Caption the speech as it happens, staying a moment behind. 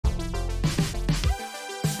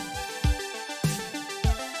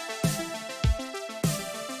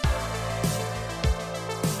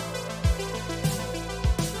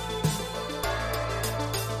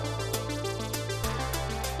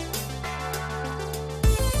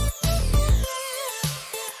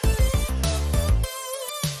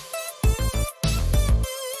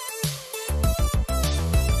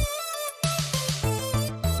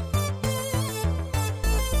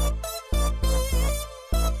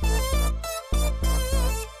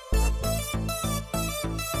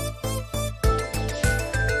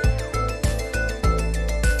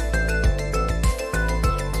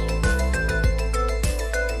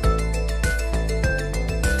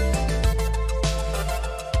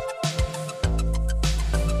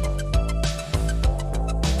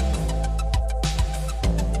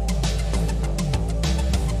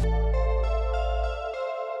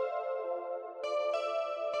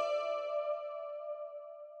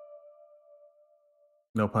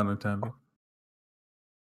No pun intended.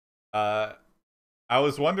 I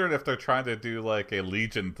was wondering if they're trying to do like a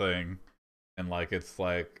Legion thing, and like it's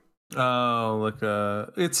like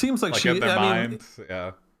it seems like in their mind.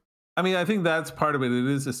 Yeah. I mean, I think that's part of it. It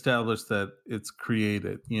is established that it's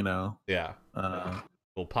created, you know. Yeah.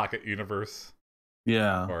 Little pocket universe.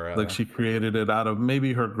 Yeah. Or, like she created it out of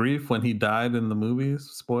maybe her grief when he died in the movies.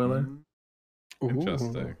 Spoiler.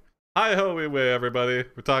 Interesting. Hi ho, everybody.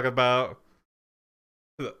 We're talking about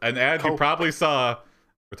an ad you probably saw.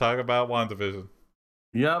 We're talking about WandaVision.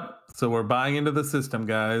 Yep. So we're buying into the system,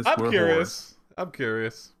 guys. I'm curious,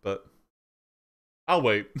 but I'll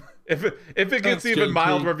wait. If it gets even JT.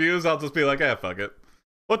 mild reviews, I'll just be like, fuck it.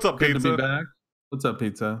 What's up, Good Pizza? to be back. What's up,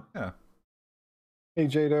 Pizza? Yeah. Hey,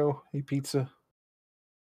 Jado. Hey, Pizza.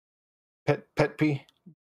 Pet P.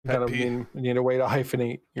 You need a way to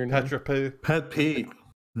hyphenate your name. Petra P. Pet P.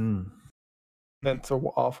 That's an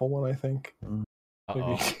awful one, I think.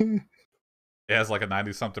 It has like a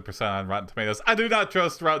 90-something% on Rotten Tomatoes. I do not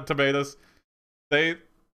trust Rotten Tomatoes.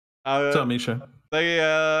 What's up, Misha? They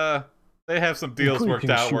have some deals worked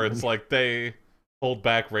out where it's like they hold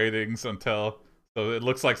back ratings until so it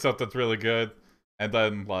looks like something's really good, and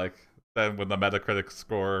then when the Metacritic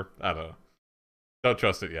score, I don't know. Don't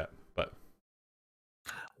trust it yet, but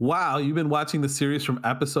wow, you've been watching the series from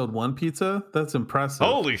episode 1, Pizza? That's impressive.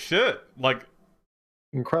 Holy shit! Like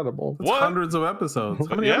incredible. That's hundreds of episodes.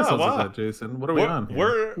 How many episodes is that, Jason? What are we on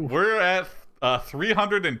here? We're at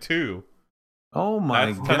 302. Oh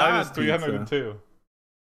my god! Tonight is 302.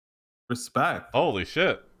 Respect. Holy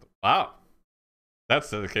shit! Wow, that's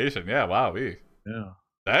dedication. Yeah. Wow. Yeah.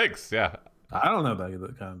 Thanks. Yeah. I don't have that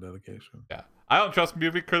kind of dedication. Yeah. I don't trust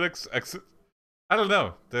movie critics. I don't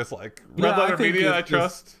know. There's like Red Letter Media I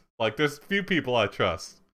trust. Like there's few people I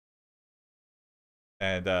trust.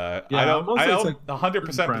 And I don't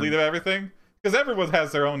 100% believe everything because everyone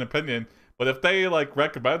has their own opinion. But if they like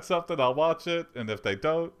recommend something, I'll watch it. And if they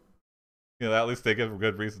don't, at least they give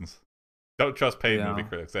good reasons. Don't trust paid movie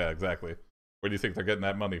critics. Yeah, exactly. Where do you think they're getting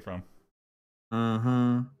that money from?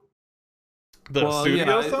 The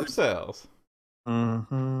studios themselves.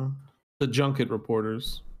 The junket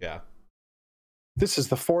reporters. Yeah. This is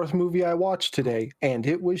the 4th movie I watched today, and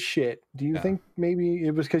it was shit. Do you think maybe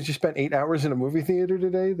it was because you spent 8 hours in a movie theater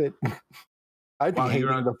today that I'd be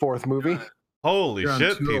hating the 4th movie? Holy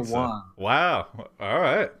shit, Pizza. Wow. All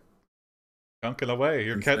right. Chunking away.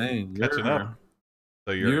 You're catching up.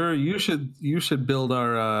 So you should build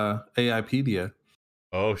our AIPD.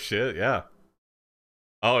 Oh shit, yeah.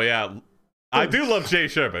 Oh yeah. I do love Jay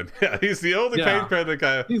Sherman. Yeah, he's the only paid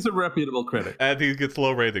critic. He's a reputable critic. And he gets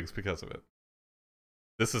low ratings because of it.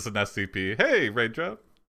 This is an SCP. Hey, Raindrop.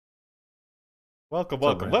 Welcome.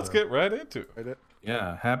 Let's get right into it.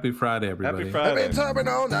 Yeah, happy Friday, everybody. Happy Friday. I've been typing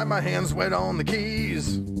all night, my hands wet on the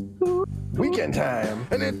keys. Weekend time.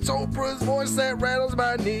 And it's Oprah's voice that rattles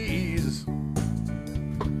my knees.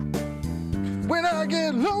 When I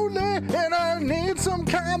get lonely and I need some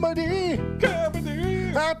comedy,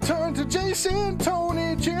 I turn to Jason,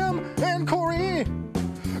 Tony, Jim, and Cory.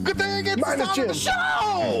 Good thing it's on the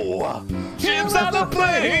show! Jim's on the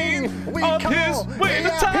plane on his way to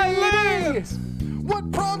Thailand.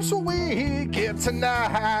 What prompts will we get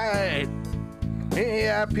tonight?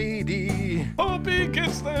 AIPD. Hope he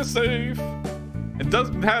gets there safe and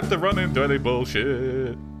doesn't have to run into any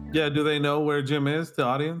bullshit. Yeah, do they know where Jim is, the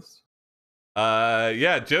audience?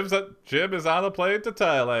 Yeah, Jim is on a plane to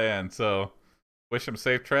Thailand, so wish him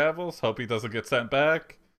safe travels. Hope he doesn't get sent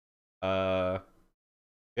back.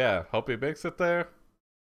 Yeah, hope he makes it there.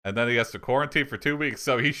 And then he has to quarantine for 2 weeks.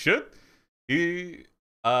 So he said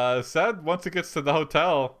once he gets to the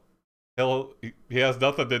hotel, he has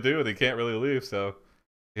nothing to do and he can't really leave. So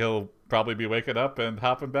he'll probably be waking up and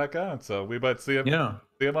hopping back on. So we might see him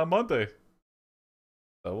on Monday.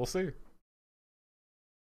 So we'll see.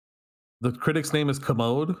 The critic's name is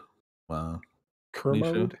Commode. Wow.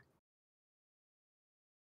 Commode?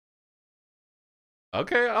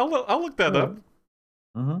 Okay, I'll look that up.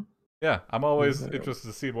 Mm-hmm. Yeah, I'm always interested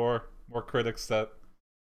to see more critics that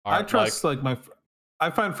I trust. I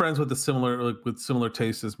find friends with similar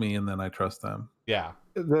tastes as me, and then I trust them. Yeah,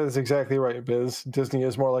 that's exactly right, Biz. Disney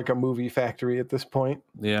is more like a movie factory at this point.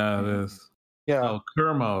 Yeah, it is. Yeah. Oh,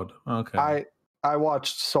 Kermode. Okay. I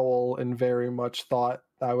watched Soul and very much thought,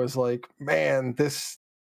 I was like, man, this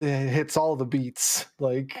hits all the beats.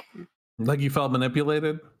 Like you felt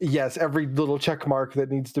manipulated? Yes, every little check mark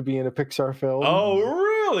that needs to be in a Pixar film. Oh,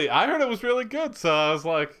 really? I heard it was really good, so I was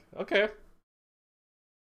like, okay.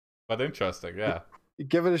 But interesting, yeah.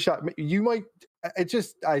 Give it a shot. You might.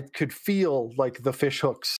 I could feel like the fish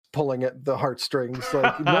hooks pulling at the heartstrings.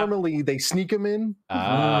 Like normally they sneak them in.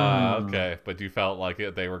 Okay, but you felt like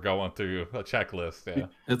they were going through a checklist. Yeah,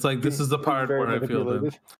 it's like this is the part where I feel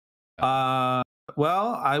that.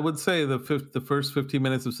 Well, I would say the first 15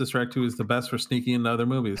 minutes of Sister Act 2 is the best for sneaking into other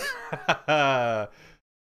movies. All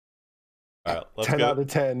right, 10 out of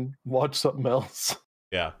 10. Watch something else.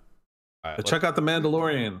 Yeah. All right, check out The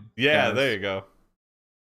Mandalorian. Yeah, guys. There you go.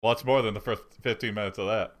 Watch more than the first 15 minutes of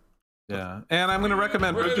that. Yeah, and I'm going to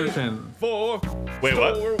recommend Bridgerton. Wait,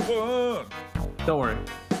 what? Don't worry.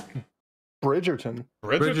 Bridgerton.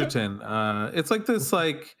 It's like this,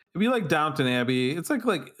 like if you like Downton Abbey, it's like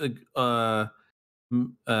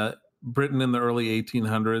Britain in the early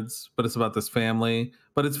 1800s, but it's about this family.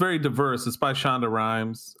 But it's very diverse. It's by Shonda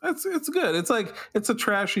Rhimes. It's good. It's a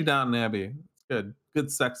trashy Downton Abbey. It's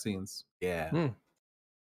good sex scenes. Yeah.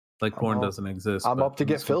 Like porn doesn't exist. I'm up to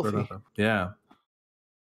get filthy. Yeah.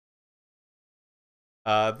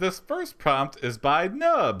 This first prompt is by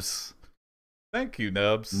Nubs. Thank you,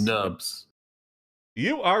 Nubs. Nubs.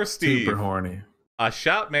 You are Steve. Super horny. A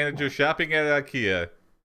shop manager shopping at IKEA.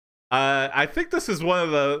 I think this is one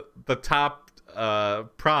of the top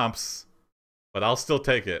prompts, but I'll still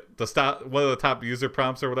take it. One of the top user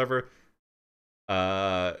prompts or whatever.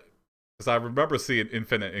 Because I remember seeing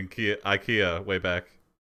Infinite in IKEA way back.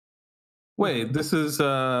 Wait, this is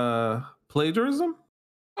plagiarism?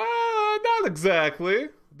 Not exactly.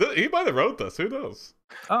 He might have wrote this. Who knows?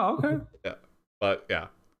 Oh, okay. Yeah, but yeah.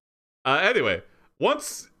 Anyway,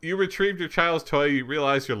 once you retrieve your child's toy, you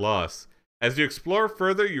realize you're lost. As you explore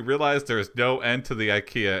further, you realize there is no end to the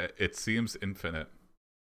IKEA. It seems infinite.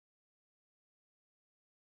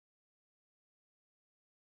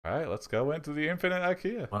 All right, let's go into the infinite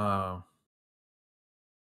IKEA. Wow.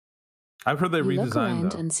 I've heard they redesigned. Look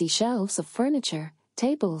around and see shelves of furniture,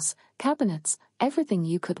 tables, cabinets, everything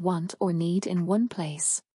you could want or need in one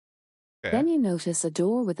place. Okay. Then you notice a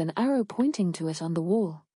door with an arrow pointing to it on the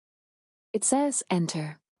wall. It says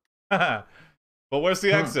enter. But where's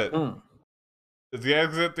the exit? Is the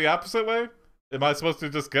exit the opposite way? Am I supposed to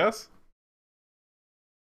just guess?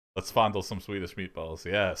 Let's fondle some Swedish meatballs.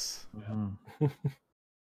 Yes.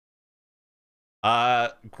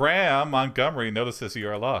 Graham Montgomery notices you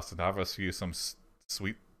are lost and offers you some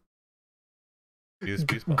sweet.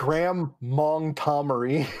 Graham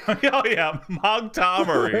Montgomery. Oh yeah,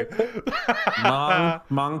 Montgomery.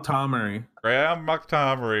 Montgomery. Graham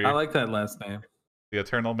Montgomery. I like that last name. The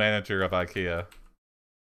eternal manager of IKEA.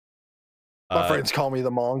 My friends call me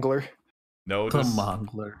the Mongler. The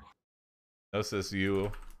Mongler. Notices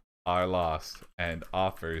you are lost and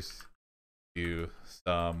offers you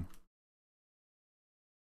some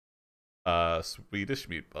Swedish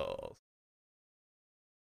meatballs,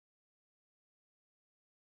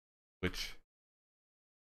 which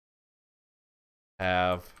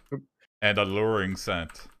have an alluring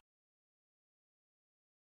scent.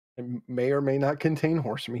 It may or may not contain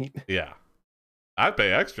horse meat. Yeah. I'd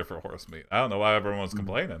pay extra for horse meat. I don't know why everyone's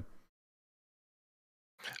complaining.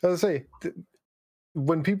 I was gonna say,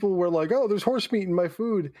 when people were like, oh, there's horse meat in my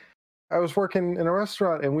food, I was working in a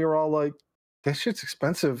restaurant and we were all like, that shit's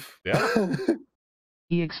expensive. Yeah.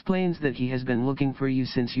 He explains that he has been looking for you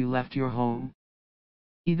since you left your home.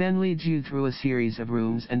 He then leads you through a series of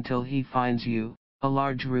rooms until he finds you, a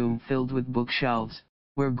large room filled with bookshelves,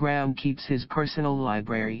 where Graham keeps his personal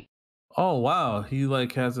library. Oh, wow. He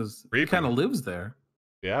has his... He kind of lives there.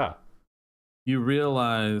 Yeah. You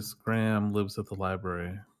realize Graham lives at the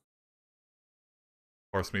library.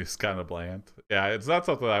 Horse meat is kind of bland. Yeah, it's not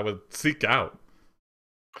something I would seek out.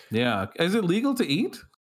 Yeah. Is it legal to eat?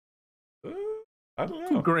 I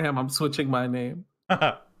don't know. Graham, I'm switching my name.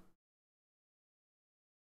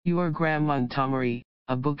 You are Graham Montgomery,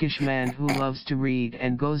 a bookish man who loves to read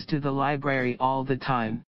and goes to the library all the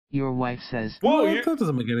time, your wife says. Whoa, that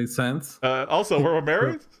doesn't make any sense. Also, we're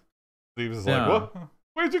married? He was like, what?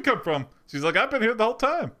 Where'd you come from? She's like, I've been here the whole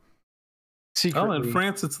time. Secretly, oh, in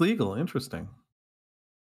France it's legal. Interesting.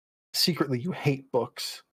 Secretly, you hate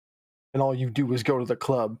books. And all you do is go to the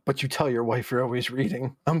club, but you tell your wife you're always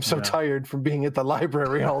reading. I'm so tired from being at the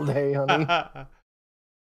library all day, honey.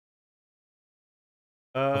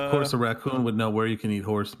 Of course, a raccoon would know where you can eat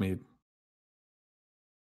horse meat.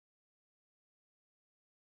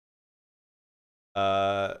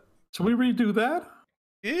 Should we redo that?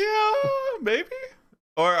 Yeah, maybe.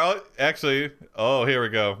 Or actually, here we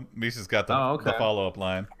go. Misha's got the follow-up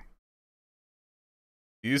line.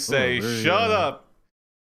 You say, shut up.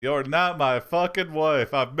 You're not my fucking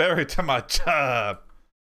wife. I'm married to my job.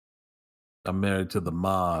 I'm married to the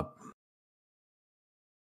mob.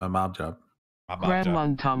 My mob job. Graham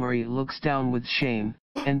Montgomery looks down with shame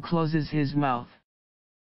and closes his mouth.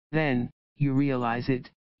 Then, you realize it.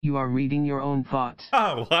 You are reading your own thoughts.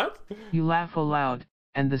 Oh, what? You laugh aloud,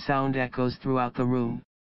 and the sound echoes throughout the room.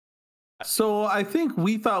 So I think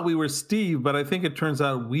we thought we were Steve, but I think it turns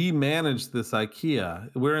out we managed this IKEA.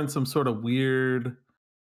 We're in some sort of weird,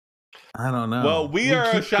 I don't know. Well, we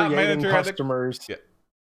are a shop manager customers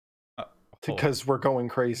because we're going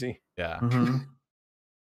crazy. Yeah. Mm-hmm.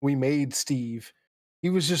 We made Steve. He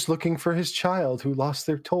was just looking for his child who lost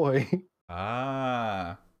their toy.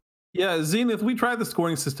 Ah. Yeah, Zenith, we tried the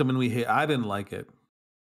scoring system and I didn't like it.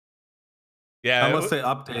 Yeah. Unless they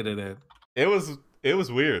updated it. It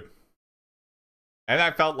was weird. And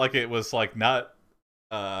I felt like it was like not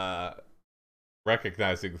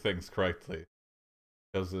recognizing things correctly.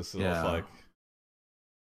 Because this was like,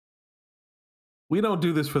 we don't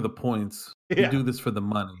do this for the points. We do this for the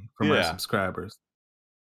money from our subscribers.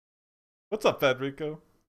 What's up, Federico?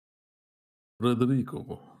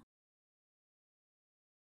 Rodrigo.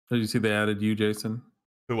 Did you see they added you, Jason?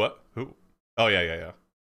 Who? What? Who? Oh yeah.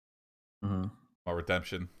 Mm-hmm. My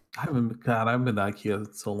redemption. I haven't been to IKEA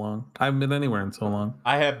in so long. I haven't been anywhere in so long.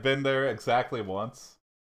 I have been there exactly once.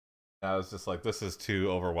 And I was just like, this is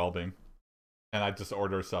too overwhelming. And I just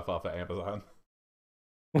order stuff off of Amazon.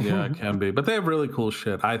 Yeah, it can be. But they have really cool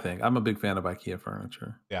shit, I think. I'm a big fan of IKEA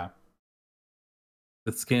furniture. Yeah.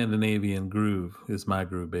 The Scandinavian groove is my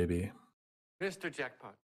groove, baby. Mr.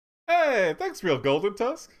 Jackpot. Hey, thanks, Real Golden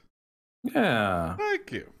Tusk. Yeah.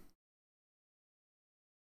 Thank you.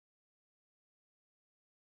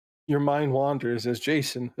 Your mind wanders as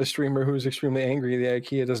Jason, a streamer who is extremely angry the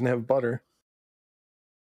IKEA doesn't have butter.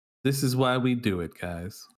 This is why we do it,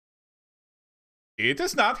 guys. It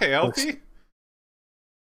is not healthy.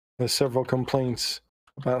 There's several complaints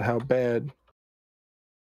about how bad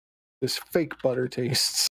this fake butter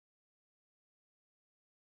tastes.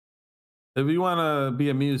 If you want to be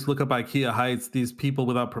amused, look up IKEA Heights. These people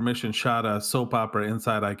without permission shot a soap opera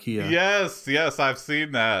inside IKEA. Yes, I've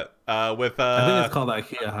seen that. With I think it's called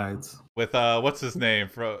IKEA Heights. With what's his name?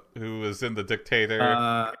 Who was in The Dictator?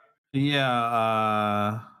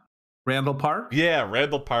 Randall Park. Yeah,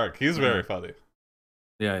 Randall Park. He's very funny.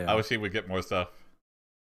 Yeah. I wish he would get more stuff.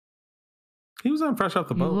 He was on Fresh Off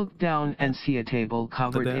the Boat. You look down and see a table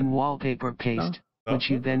covered in wallpaper paste,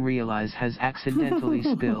 which you then realize has accidentally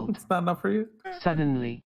spilled. It's not enough for you?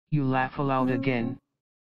 Suddenly, you laugh aloud again.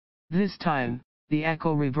 This time, the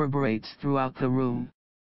echo reverberates throughout the room.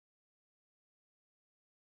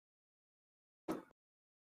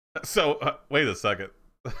 So, wait a second.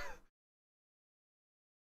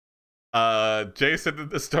 Jason in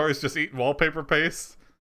the store is just eating wallpaper paste?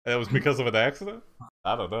 And it was because of an accident?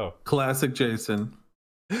 I don't know. Classic Jason.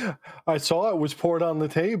 I saw it was poured on the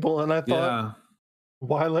table, and I thought,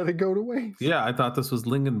 why let it go to waste? Yeah, I thought this was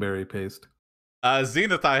lingonberry paste.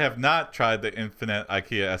 Zenith, I have not tried the infinite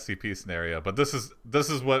IKEA SCP scenario, but this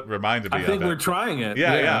is what reminded me of it. I think we're trying it.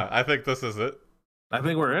 Yeah, I think this is it. I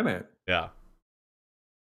think we're in it. Yeah.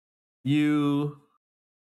 You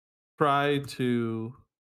try to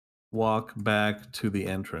walk back to the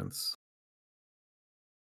entrance.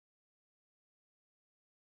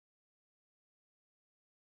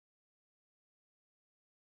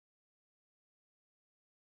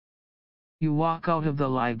 You walk out of the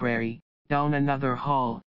library, down another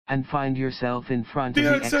hall, and find yourself in front of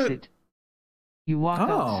the exit. You walk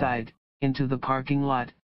outside, into the parking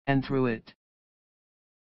lot, and through it.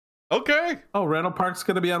 Okay. Oh, Randall Park's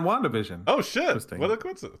going to be on WandaVision. Oh, shit. What a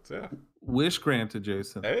coincidence. Yeah. Wish granted,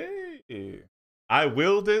 Jason. Hey. I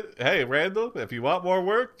willed it. Hey, Randall, if you want more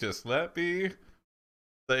work, just let me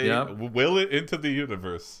will it into the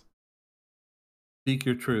universe. Speak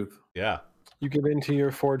your truth. Yeah. You get into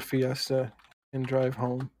your Ford Fiesta and drive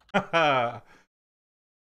home.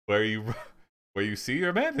 where you see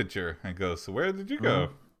your manager and go, so where did you go?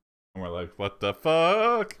 And we're like, what the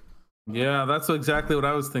fuck? Yeah, that's exactly what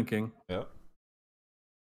I was thinking. Yeah.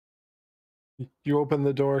 You open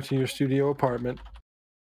the door to your studio apartment.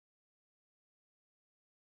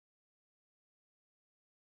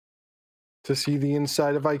 To see the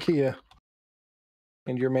inside of IKEA.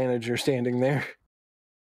 And your manager standing there.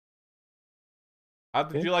 How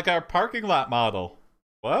did you like our parking lot model?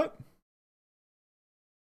 What?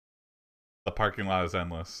 The parking lot is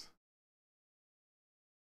endless.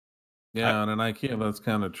 Yeah, on an IKEA, that's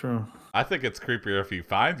kind of true. I think it's creepier if you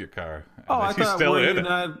find your car. Oh, I thought,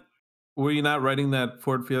 were you not writing that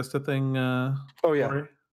Ford Fiesta thing? Oh, yeah. Cory?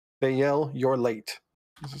 They yell, "You're late."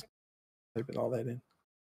 Just typing all that in.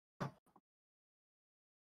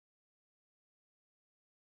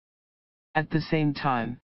 At the same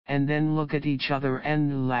time, and then look at each other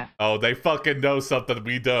and laugh. Oh, they fucking know something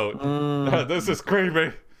we don't. This is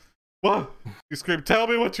creepy. What? You scream, tell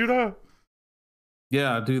me what you know.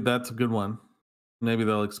 Yeah, dude, that's a good one. Maybe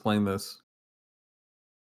they'll explain this.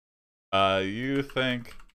 You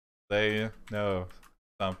think they know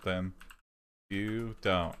something you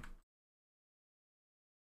don't.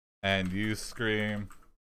 And you scream,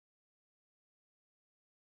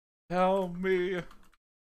 tell me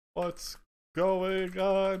what's going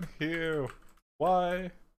on here.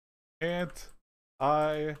 Why can't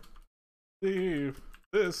I leave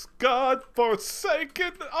this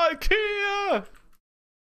godforsaken IKEA?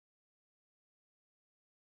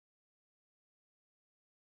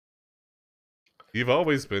 You've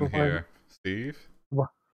always been here, Steve.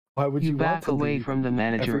 Why would you back away leave? from the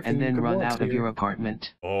manager and then run out of your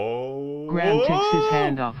apartment. Oh. Graham takes his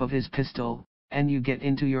hand off of his pistol, and you get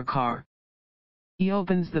into your car. He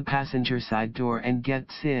opens the passenger side door and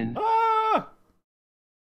gets in. Ah!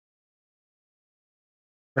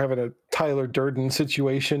 We're having a Tyler Durden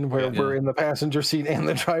situation where we're in the passenger seat and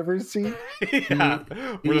the driver's seat. Yeah.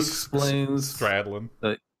 He explains straddling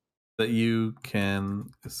that you can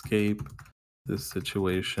escape this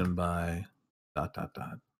situation by ...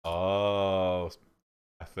 Oh,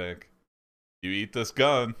 I think you eat this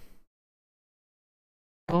gun.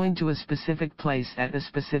 Going to a specific place at a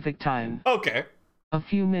specific time. Okay. A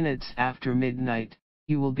few minutes after midnight,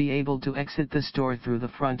 you will be able to exit the store through the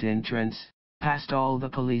front entrance, past all the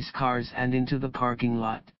police cars and into the parking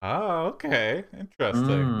lot. Oh, okay.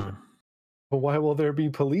 Interesting. But why will there be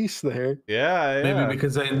police there? Yeah. Maybe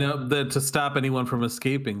because they know that to stop anyone from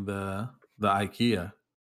escaping the IKEA.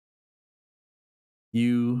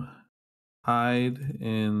 You hide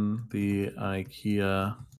in the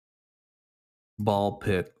IKEA ball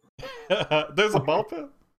pit. There's a ball pit?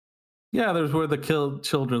 Yeah, there's where they kill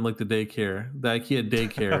children, like the daycare. The IKEA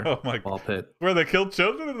daycare Oh my ball pit. Where they kill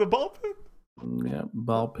children in the ball pit? Yeah,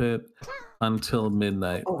 ball pit until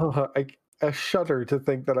midnight. I shudder to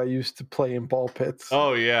think that I used to play in ball pits.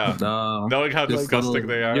 Oh, yeah. Knowing how disgusting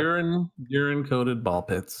they are. Urine-coated ball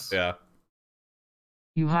pits. Yeah.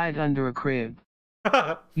 You hide under a crib.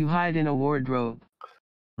 You hide in a wardrobe.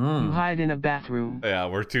 You hide in a bathroom. Yeah,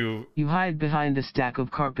 we're too... You hide behind a stack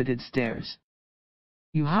of carpeted stairs.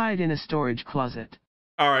 You hide in a storage closet.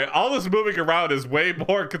 Alright, all this moving around is way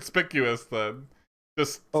more conspicuous than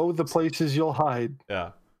just... Oh, the places you'll hide.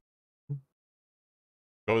 Yeah.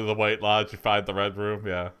 Go to the White Lodge, you find the Red Room,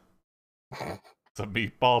 yeah. It's a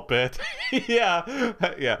meatball pit. Yeah,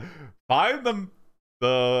 yeah. Find them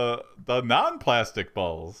the non-plastic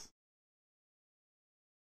balls.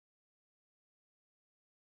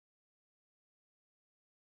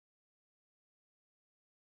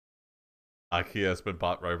 IKEA has been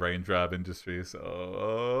bought by Raindrop Industries,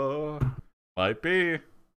 so might be.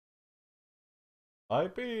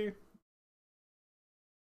 Might be.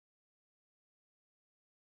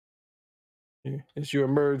 As you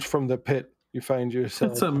emerge from the pit, you find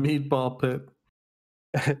yourself... It's a meatball pit.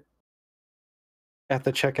 At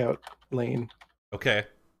the checkout lane. Okay.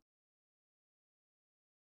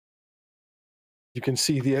 You can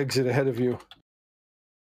see the exit ahead of you.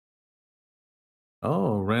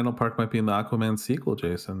 Oh, Randall Park might be in the Aquaman sequel,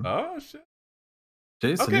 Jason. Oh, shit.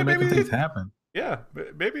 Jason, okay, you're making things happen. Yeah,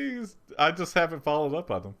 maybe I just haven't followed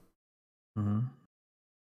up on them. Mm-hmm.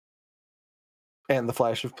 And the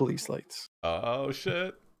flash of police lights. Oh,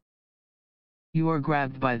 shit. You are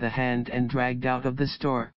grabbed by the hand and dragged out of the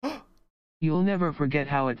store. You'll never forget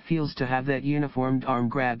how it feels to have that uniformed arm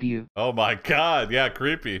grab you. Oh my god, yeah,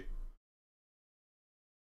 creepy.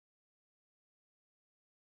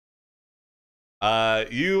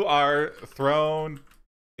 You are thrown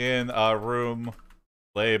in a room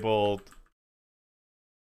labeled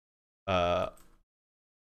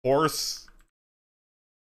horse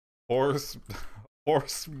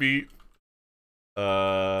meat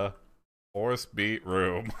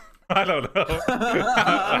room. I don't know.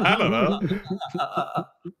 I don't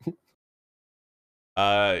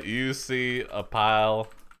know. You see a pile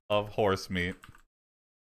of horse meat.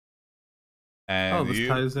 And this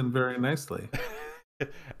ties in very nicely.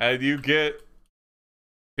 And you get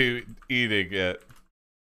to eating it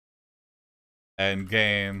and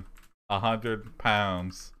gain 100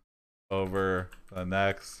 pounds over the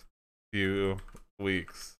next few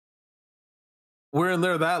weeks. We're in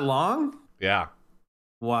there that long? Yeah.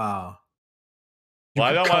 Wow. Well,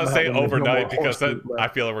 I don't want to say overnight because then I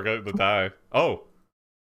feel like we're going to die. Oh.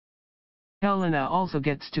 Helena also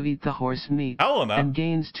gets to eat the horse meat Helena? And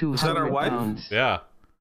gains 200 pounds. Yeah.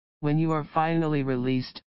 When you are finally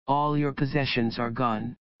released, all your possessions are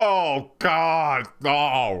gone. Oh, God,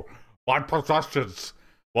 no. My possessions.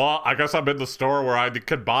 Well, I guess I'm in the store where I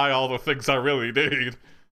can buy all the things I really need.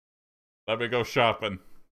 Let me go shopping.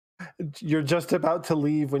 You're just about to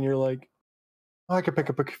leave when you're like, oh, I could pick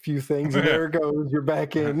up a few things, and there it goes. You're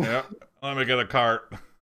back in. Yep. Let me get a cart.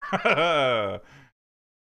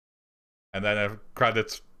 And then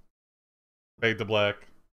credits fade to black.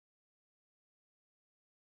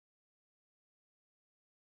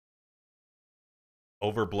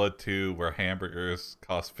 Overblood 2, where hamburgers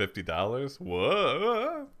cost $50.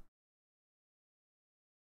 Whoa!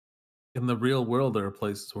 In the real world, there are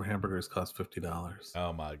places where hamburgers cost $50.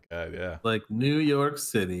 Oh my god, yeah. Like New York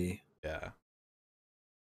City. Yeah.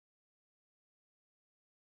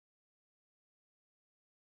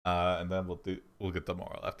 And then we'll get the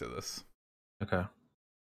moral after this. Okay.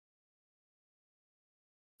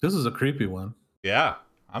 This is a creepy one. Yeah,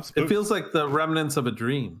 I'm spooked. It feels like the remnants of a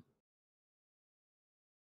dream.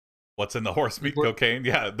 What's in the horse meat cocaine?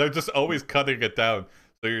 Yeah, they're just always cutting it down,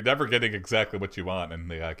 so you're never getting exactly what you want in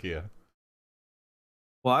the IKEA.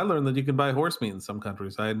 Well, I learned that you can buy horse meat in some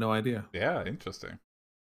countries. I had no idea. Yeah, interesting.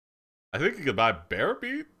 I think you could buy bear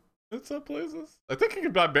meat in some places. I think you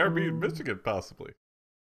could buy bear meat in Michigan, possibly.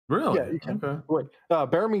 Really? Yeah, you can. Okay. Wait,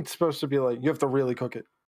 bear meat's supposed to be like, you have to really cook it.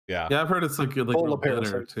 Yeah. Yeah, I've heard it's like real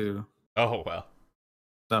bitter too. Oh, well.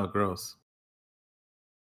 Oh, gross.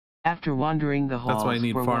 After wandering the halls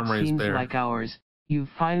for what seems like hours, you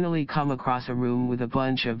finally come across a room with a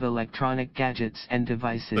bunch of electronic gadgets and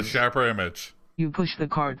devices. The sharper image. You push the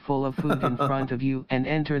cart full of food in front of you and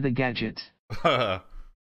enter the gadgets. I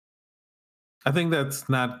think that's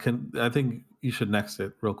not... I think you should next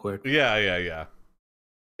it real quick. Yeah.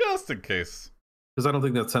 Just in case. Because I don't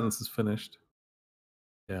think that sentence is finished.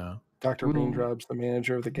 Yeah. Dr. Raindrop's the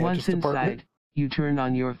manager of the gadgets department. Once inside, you turn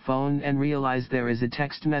on your phone and realize there is a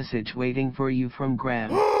text message waiting for you from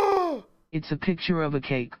Graham. It's a picture of a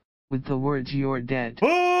cake with the words "You're dead." That's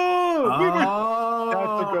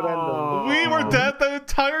a good ending. We were dead the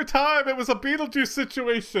entire time. It was a Beetlejuice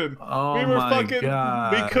situation. Oh, we were my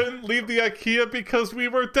God. We couldn't leave the IKEA because we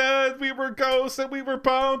were dead. We were ghosts and we were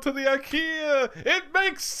bound to the IKEA. It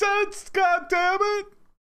makes sense. God damn it.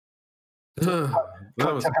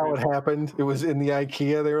 That's how it happened. It was in the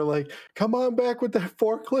IKEA. They were like, "Come on back with that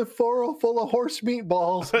forklift full of horse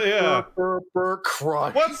meatballs." Yeah.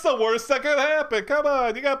 Crush. What's the worst that could happen? Come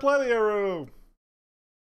on, you got plenty of room.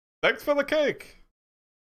 Thanks for the cake.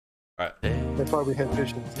 All right. They probably had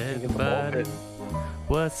visions. Everybody,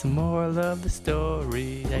 what's the moral of the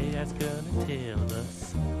story? AI's gonna tell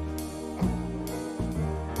us.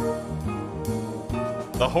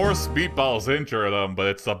 The horse meatballs injured him, but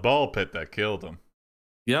it's the ball pit that killed him.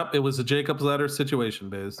 Yep, it was a Jacob's Ladder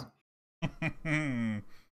situation, Biz.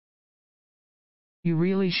 You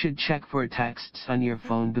really should check for texts on your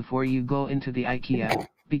phone before you go into the IKEA,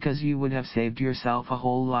 because you would have saved yourself a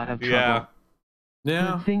whole lot of trouble.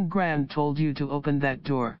 Yeah. Good thing Graham told you to open that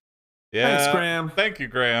door. Yeah. Thanks, Graham. Thank you,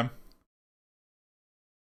 Graham.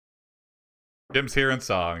 Jim's hearing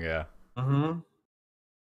song, yeah. Mm-hmm.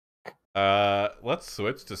 Let's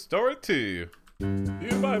switch to story 2.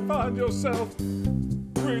 You might find yourself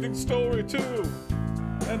reading story 2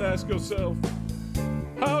 and ask yourself,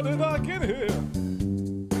 how did I get here?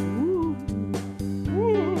 Woo.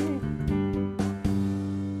 Woo.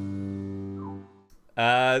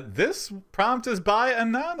 This prompt is by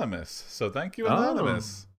Anonymous, so thank you,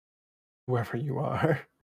 Anonymous. Whoever you are.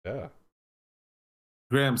 Yeah.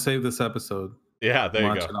 Graham, save this episode. Yeah,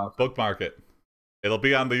 there you go. Bookmark it. It'll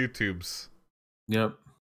be on the YouTubes. Yep.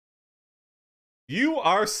 You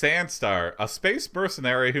are Sanstar, a space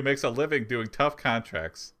mercenary who makes a living doing tough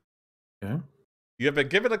contracts. Okay. You have been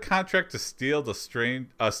given a contract to steal the strange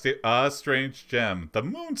gem, the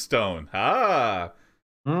Moonstone.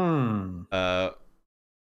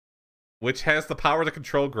 Which has the power to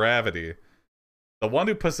control gravity. The one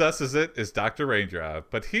who possesses it is Dr.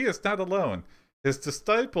 Raindrop, but he is not alone. His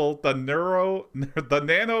disciple, the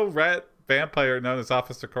nano rat vampire known as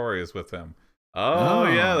Officer Cory, is with him. Oh,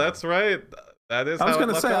 yeah, that's right. That is. I was going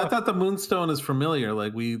to say, I thought the Moonstone is familiar.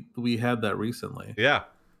 Like we had that recently. Yeah,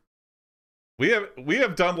 we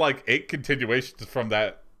have done like 8 continuations from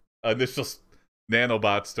that initial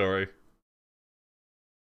nanobot story.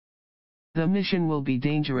 The mission will be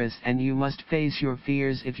dangerous, and you must face your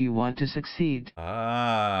fears if you want to succeed.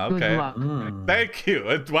 Okay. Good luck. Thank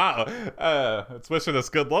you. Wow. It's wishing us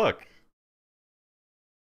good luck.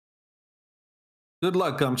 Good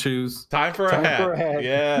luck, Gumshoes. Time for a hat.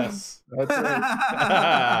 Yes. That's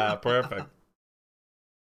right. Perfect.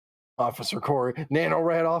 Officer Cory. Nano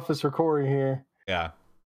Rat Officer Cory here. Yeah.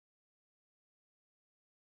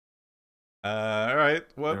 All right.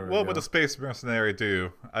 What would a space mercenary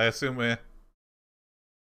do? I assume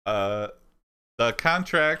the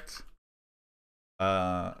contract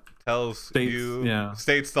tells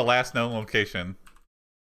states the last known location.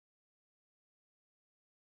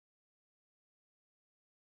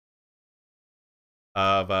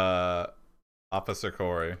 Of Officer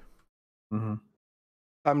Cory. Mm-hmm.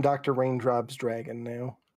 I'm Dr. Raindrop's dragon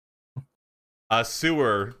now. A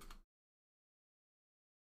sewer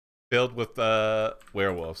filled with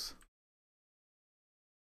werewolves.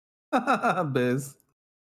 Biz.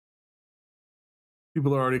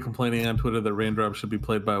 People are already complaining on Twitter that Raindrop should be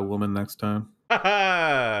played by a woman next time.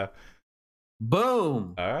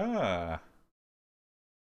 Boom.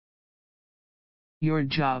 Your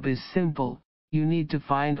job is simple. You need to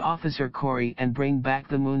find Officer Cory and bring back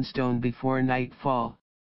the Moonstone before nightfall.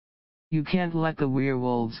 You can't let the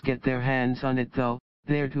werewolves get their hands on it though,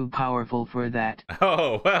 they're too powerful for that.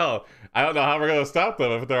 Oh, well, I don't know how we're going to stop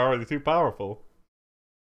them if they're already too powerful.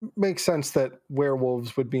 Makes sense that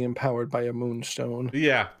werewolves would be empowered by a Moonstone.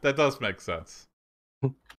 Yeah, that does make sense.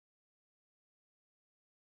 And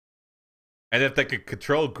if they could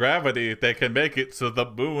control gravity, they can make it so the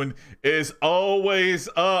moon is always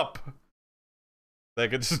up. They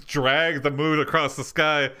can just drag the moon across the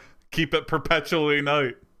sky, keep it perpetually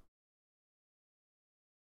night.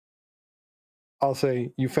 I'll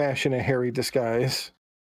say, you fashion a hairy disguise.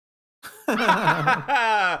 You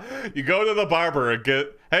go to the barber and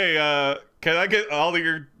get, hey, can I get all of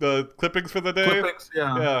your clippings for the day? Clippings,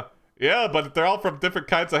 yeah. Yeah, but they're all from different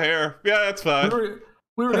kinds of hair. Yeah, that's fine.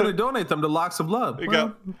 We were going to donate them to Locks of Love. You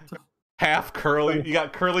got half curly. You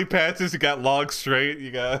got curly patches. You got long straight.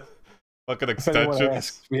 You got fucking extensions.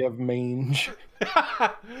 Asks, we have mange.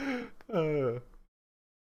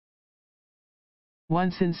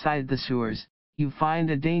 Once inside the sewers, you find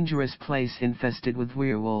a dangerous place infested with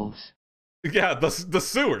werewolves. Yeah, the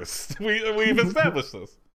sewers. We've established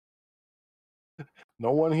this.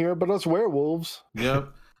 No one here but us werewolves. Yep.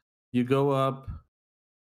 You go up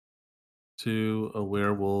to a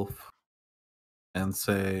werewolf and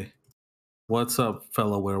say, "What's up,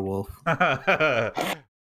 fellow werewolf?"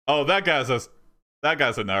 Oh, that guy's a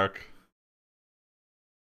narc.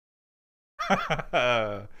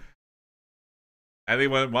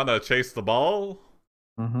 Anyone want to chase the ball?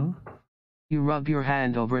 Mm-hmm. You rub your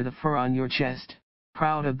hand over the fur on your chest,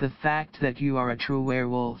 proud of the fact that you are a true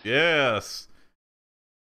werewolf. Yes.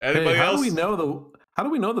 Anybody else? How do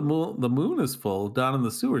we know the moon is full down in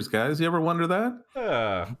the sewers, guys? You ever wonder that?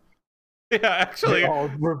 Yeah, actually. They all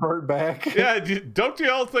revert back. Yeah, don't you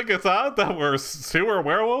all think it's odd that we're sewer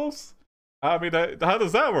werewolves? I mean, how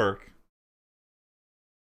does that work?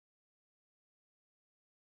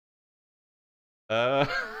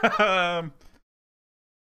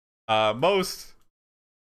 Most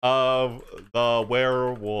of the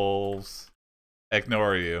werewolves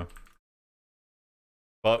ignore you,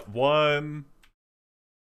 but one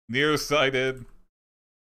nearsighted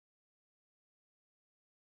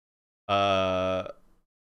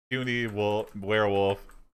puny werewolf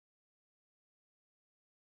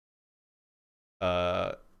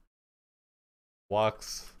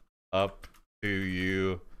walks up to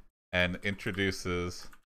you and introduces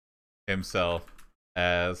himself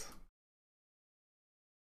as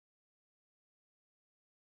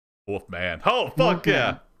Wolfman. Oh, fuck Wolfman.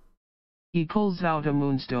 Yeah! He pulls out a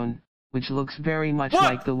moonstone, which looks very much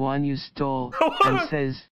like the one you stole, and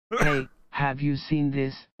says, "Hey, have you seen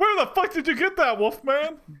this?" Where the fuck did you get that,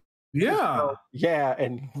 Wolfman? Yeah. Yeah,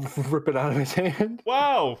 and rip it out of his hand.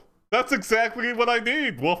 Wow, that's exactly what I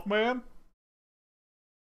need, Wolfman.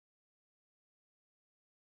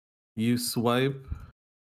 You swipe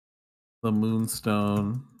the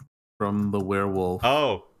moonstone from the werewolf.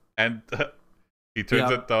 Oh, and he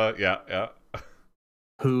turns it. Yeah.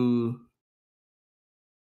 Who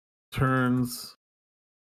turns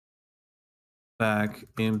back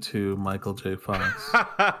into Michael J. Fox.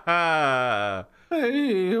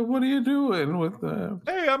 Hey, what are you doing with that?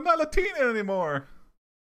 Hey, I'm not a teen anymore.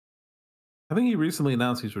 I think he recently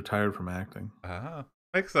announced he's retired from acting.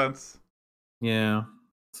 Makes sense. Yeah,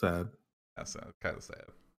 sad. That's kind of sad.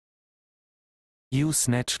 You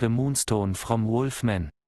snatch the moonstone from Wolfman.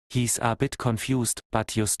 He's a bit confused, but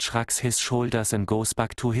just shrugs his shoulders and goes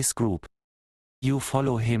back to his group. You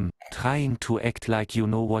follow him, trying to act like you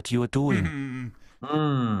know what you're doing.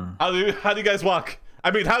 How do you guys walk?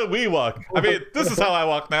 I mean, how do we walk? I mean, this is how I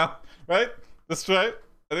walk now, right? This right?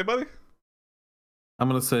 Anybody? I'm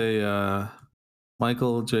gonna say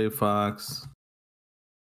Michael J. Fox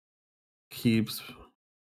keeps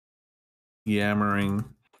yammering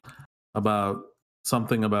about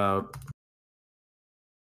something about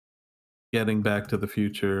getting Back to the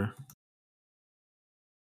Future.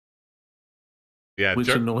 Yeah, which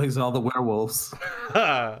annoys all the werewolves.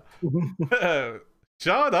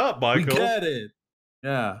 Shut up, Michael. We get it.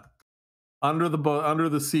 Yeah. Under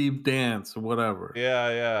the sea dance or whatever.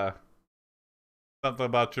 Yeah. Something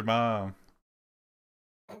about your mom.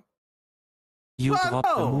 You drop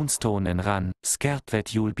the moonstone and run, scared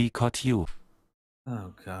that you'll be caught you.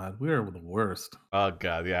 Oh God, we are the worst. Oh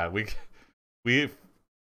God, yeah.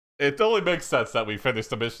 It only makes sense that we finished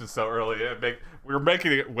the mission so early. We're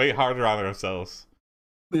making it way harder on ourselves.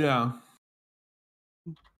 Yeah.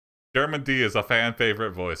 German D is a fan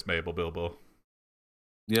favorite voice, Mabel Bilbo.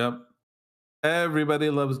 Yep. Everybody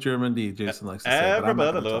loves German D. Jason likes to say.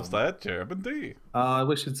 Everybody loves that German D. I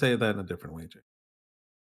wish you'd say that in a different way, Jason.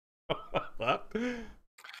 What?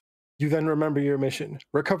 You then remember your mission.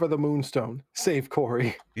 Recover the moonstone. Save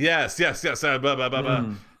Cory. Yes. Blah, blah, blah, blah.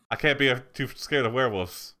 I can't be too scared of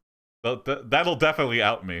werewolves. That'll definitely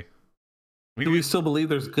out me. Do we still believe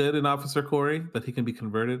there's good in Officer Cory? That he can be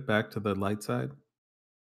converted back to the light side?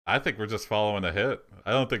 I think we're just following a hit.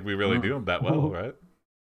 I don't think we really do him that well, right?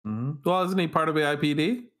 Well, isn't he part of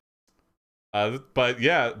AIPD? But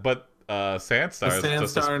Sanstar.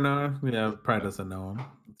 Sanstar, no. Yeah, probably doesn't know him.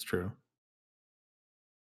 It's true.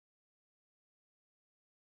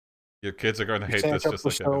 Your kids are going to hate this just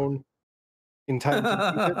like stone in time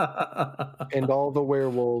to keep it, and all the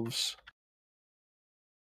werewolves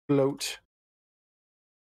float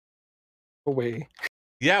away.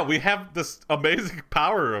 Yeah, we have this amazing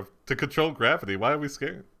power to control gravity. Why are we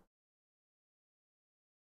scared?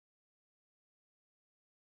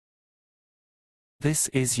 This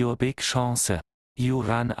is your big chance. You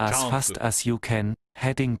run as fast as you can,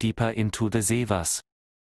 heading deeper into the sewers.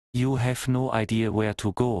 You have no idea where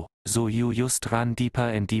to go, so you just run deeper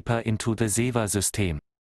and deeper into the sewer system.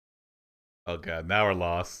 Oh God, now we're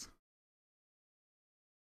lost.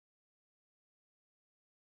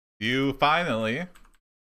 You finally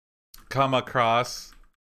come across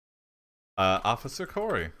Officer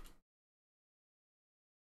Cory.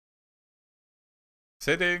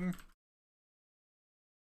 Sitting,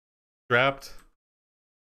 strapped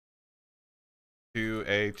to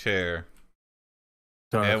a chair.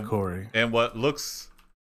 Dark Cory. And what looks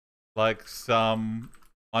like some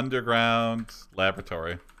underground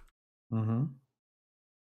laboratory.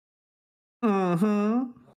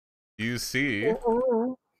 You see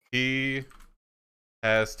he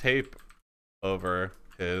has tape over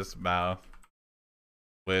his mouth,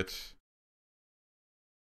 which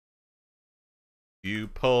you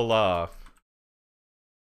pull off,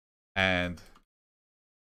 and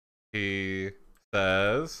he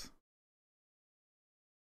says, "...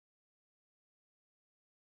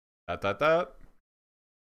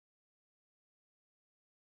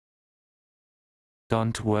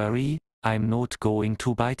 Don't worry, I'm not going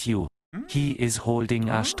to bite you." He is holding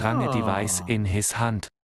a Strange device in his hand.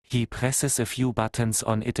 He presses a few buttons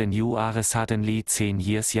on it and you are suddenly 10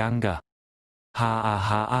 years younger. Ha ha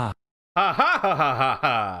ha ha. Ha ha ha ha ha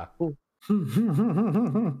ha.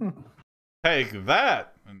 Take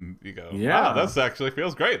that. And you go, wow, this actually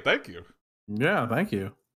feels great. Thank you. Yeah, thank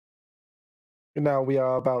you. Now we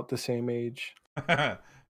are about the same age.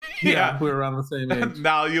 Yeah, we're around the same age.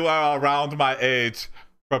 Now you are around my age.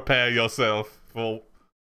 Prepare yourself for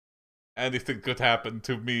anything could happen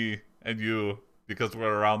to me and you because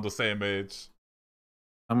we're around the same age.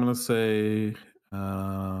 I'm gonna say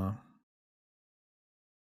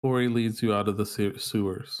Cory leads you out of the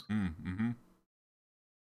sewers.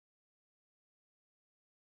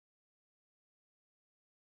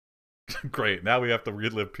 Great. Now we have to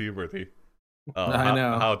relive puberty. I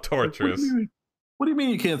know. How torturous. What do you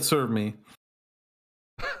mean you can't serve me?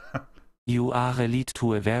 You are lead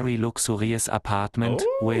to a very luxurious apartment,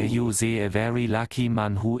 where you see a very lucky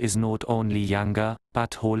man who is not only younger,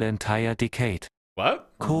 but whole entire decade.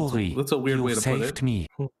 What? Cory, that's a weird way to put it. You saved me,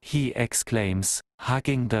 he exclaims,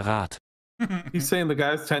 hugging the rat. He's saying the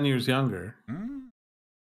guy's 10 years younger.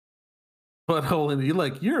 But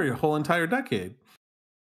you're a whole entire decade.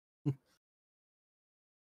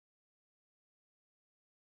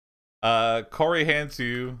 Cory hands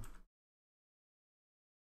you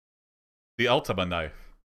the Ultima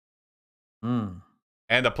knife. And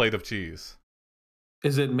a plate of cheese.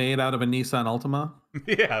 Is it made out of a Nissan Altima?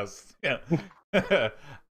 Yes. Yeah.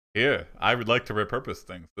 Here, I would like to repurpose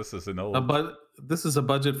things. This is an old. This is a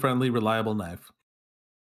budget-friendly, reliable knife.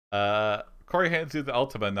 Cory hands you the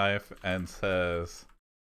Ultima knife and says,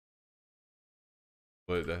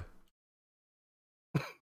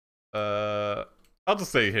 I'll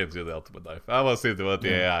just say he hands you the Ultima knife. I want to see what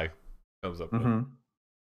the AI comes up with.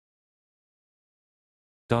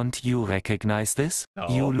 Don't you recognize this? No.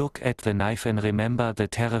 You look at the knife and remember the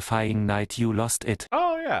terrifying night you lost it.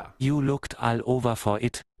 Oh, Yeah. You looked all over for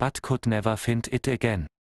it, but could never find it again.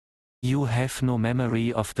 You have no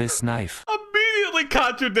memory of this knife. Immediately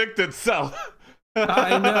contradict itself.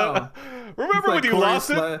 I know. Remember when you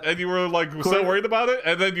lost it and you were like so worried about it,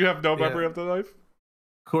 and then you have no memory of the knife?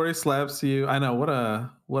 Cory slaps you. I know, what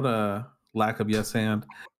a lack of yes and.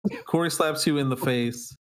 Cory slaps you in the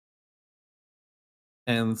face,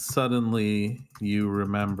 and suddenly you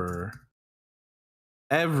remember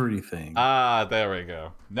everything. Ah, there we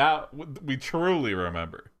go. Now we truly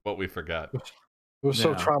remember what we forgot. It was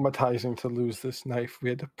so traumatizing to lose this knife. We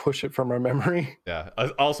had to push it from our memory. Yeah.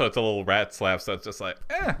 Also, it's a little rat slap, so it's just like,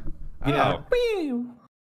 Yeah. I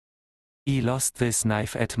lost this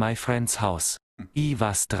knife at my friend's house. I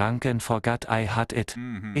was drunk and forgot I had it.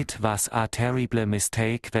 It was a terrible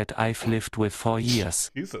mistake that I've lived with for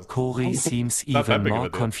years. Jesus. Cory seems even more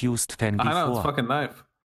confused than before. I know, it's a fucking knife.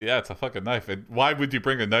 Yeah, it's a fucking knife. And why would you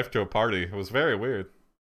bring a knife to a party? It was very weird.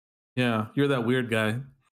 Yeah, you're that weird guy.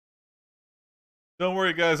 Don't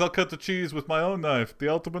worry, guys. I'll cut the cheese with my own knife. The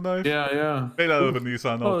Ultima knife. Yeah. Made out of a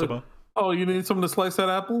Nissan Ultima. Oh, you need someone to slice that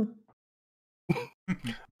apple?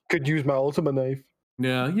 Could use my Ultima knife.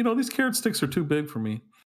 Yeah, these carrot sticks are too big for me.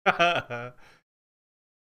 Pizza's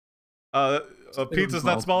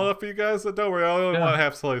not small enough for you guys? Don't worry, I only want a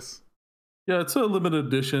half slice. Yeah, it's a limited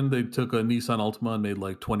edition. They took a Nissan Ultima and made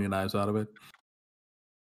like 20 knives out of it.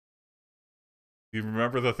 You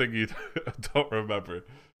remember the thing you don't remember.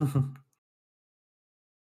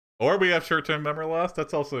 Or we have short-term memory loss.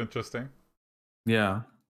 That's also interesting. Yeah.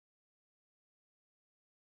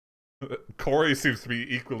 Cory seems to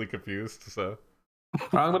be equally confused, so.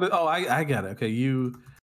 I get it. Okay, you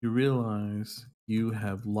realize you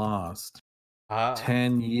have lost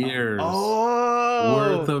 10 years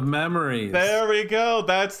worth of memories. There we go.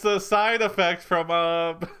 That's the side effect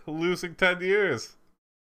from losing 10 years.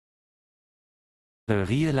 The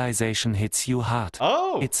realization hits you hard.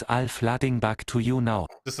 It's all flooding back to you now.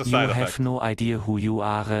 Just a you side have effect. no idea who you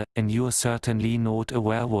are, and you're certainly not a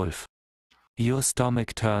werewolf. Your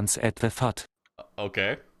stomach turns at the thought.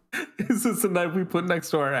 Okay. Is this the knife we put next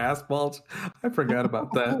to our ass bulge? I forgot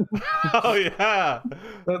about that. Oh, yeah.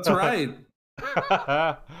 That's right.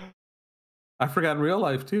 I forgot in real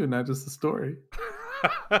life, too, not just the story.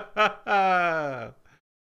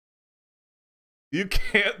 You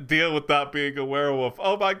can't deal with not being a werewolf.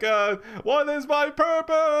 Oh, my God. What is my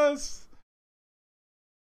purpose?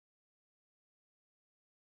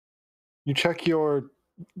 You check your,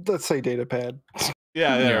 let's say, data pad.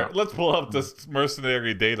 Yeah, there. Let's pull up this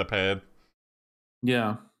mercenary data pad.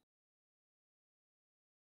 Yeah.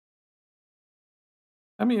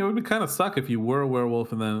 I mean, it would kind of suck if you were a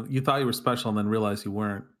werewolf and then you thought you were special and then realized you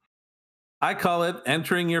weren't. I call it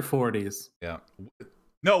entering your 40s. Yeah.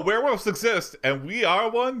 No, werewolves exist, and we are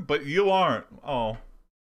one, but you aren't. Oh.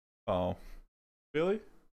 Really?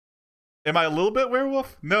 Am I a little bit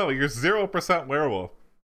werewolf? No, you're 0% werewolf.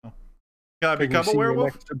 Oh. Can I become a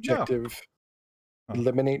werewolf? Next objective. No.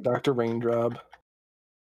 Eliminate Dr. Raindrop.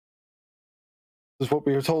 This is what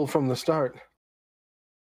we were told from the start.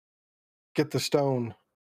 Get the stone.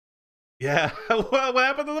 Yeah. What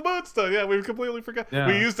happened to the moonstone? Yeah, we completely forgot. Yeah.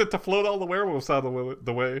 We used it to float all the werewolves out of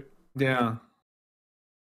the way. Yeah.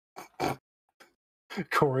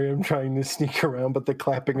 Cory, I'm trying to sneak around, but the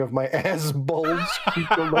clapping of my ass bulge keep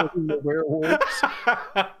alerting the werewolves.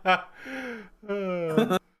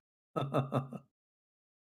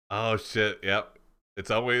 Oh shit! Yep,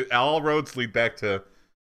 it's always all roads lead back to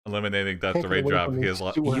eliminating Dr. Raindrop.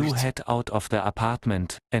 You head out of the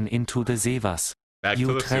apartment and into the sewers.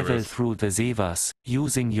 You travel through the sewers,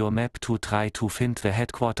 using your map to try to find the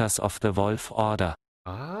headquarters of the Wolf Order.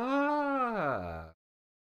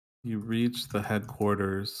 You reach the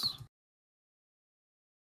headquarters.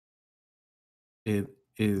 It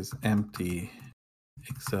is empty,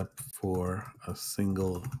 except for a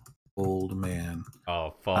single old man.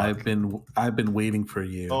 Oh fuck! I've been waiting for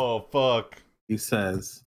you. Oh fuck! He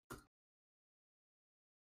says.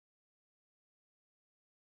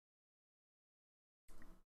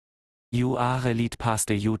 You are a lead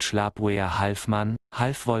past a huge lab where half man,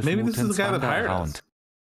 half wolf mutants wander around.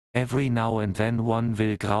 Every now and then one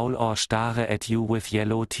will growl or stare at you with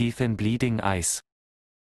yellow teeth and bleeding eyes.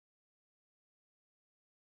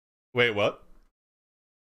 Wait, what?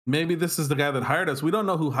 Maybe this is the guy that hired us. We don't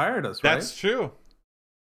know who hired us, right? That's true.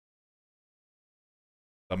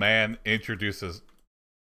 The man introduces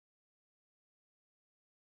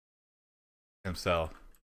himself.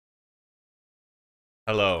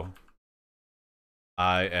 Hello.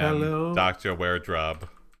 I am Dr. Raindrop.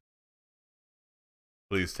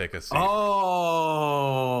 Please take a seat.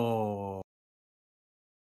 Oh,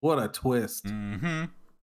 what a twist. Mm-hmm.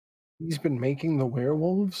 He's been making the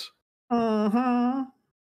werewolves?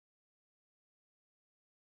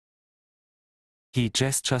 He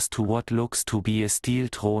gestures to what looks to be a steel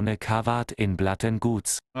throne covered in blood and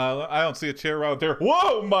guts. I don't see a chair around there.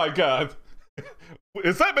 Whoa, my God!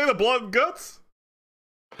 Is that made of blood and guts?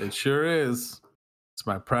 It sure is. It's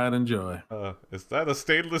my pride and joy. Is that a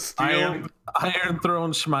stainless steel? Iron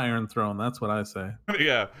throne, schmiron throne. That's what I say.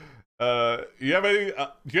 Yeah. You have any?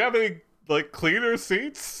 Do you have any like cleaner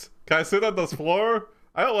seats? Can I sit on this floor?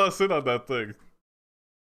 I don't want to sit on that thing.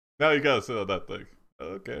 Now you gotta sit on that thing.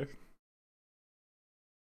 Okay.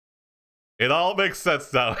 It all makes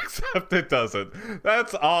sense now, except it doesn't.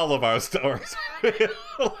 That's all of our stories.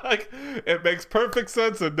 Like, it makes perfect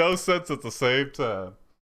sense and no sense at the same time.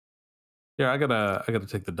 Yeah, I gotta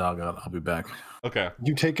take the dog out. I'll be back. Okay.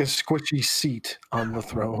 You take a squishy seat on the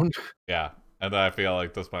throne. Yeah, and I feel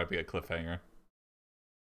like this might be a cliffhanger.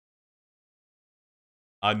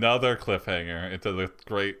 Another cliffhanger into the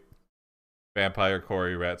great vampire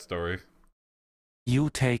Cory rat story.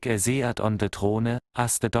 You take a seat on the throne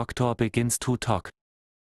as the doctor begins to talk.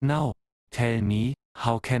 Now, tell me,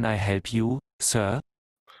 how can I help you, sir?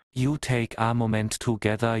 You take a moment to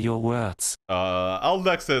gather your words. I'll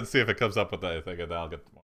next and see if it comes up with anything, and then I'll get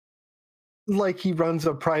more. Like he runs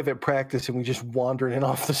a private practice and we just wandering in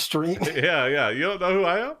off the street. Yeah. You don't know who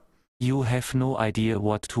I am? You have no idea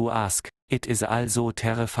what to ask. It is also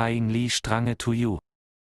terrifyingly strange to you.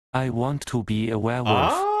 I want to be a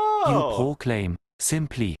werewolf. Oh! You proclaim,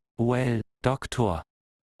 simply, well, doctor.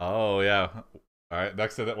 Oh, yeah. All right,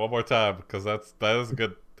 next to that one more time, because that is a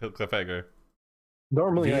good cliffhanger.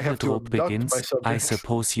 Normally I have to begins, I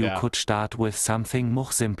suppose you could start with something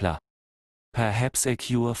more simpler. Perhaps a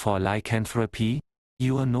cure for lycanthropy?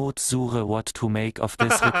 You're not sure what to make of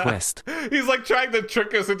this request. He's like trying to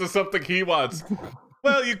trick us into something he wants.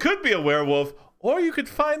 Well, you could be a werewolf, or you could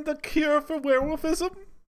find the cure for werewolfism.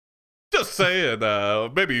 Just saying,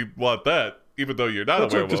 maybe you want that, even though you're not a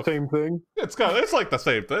werewolf. It's like the same thing. It's like the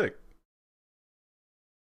same thing.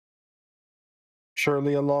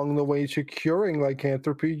 Surely along the way to curing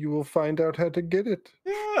lycanthropy, you will find out how to get it.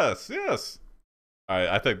 Yes. All right,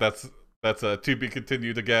 I think that's to be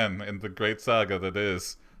continued again in the great saga that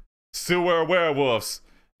is Sewer Werewolves,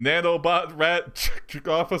 Nanobot Rat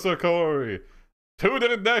Officer Cory. Tune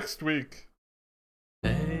in next week.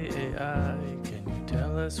 Hey AI, can you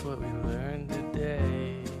tell us what we learned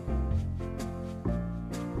today?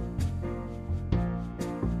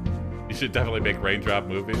 You should definitely make Raindrop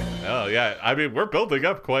movie. Oh yeah, I mean we're building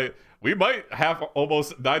up quite. We might have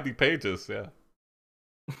almost 90 pages. Yeah.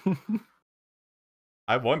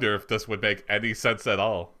 I wonder if this would make any sense at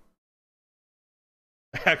all.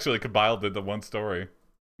 Actually compiled into one story.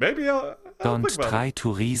 Maybe I'll Don't think about try it.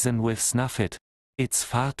 to reason with Snuffit. It's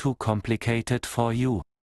far too complicated for you.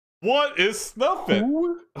 What is Snuffit?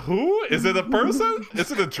 Who? Is it a person?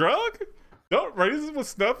 Is it a drug? Don't reason with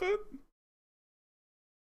Snuffit?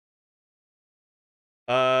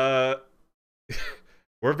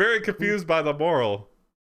 We're very confused by the moral.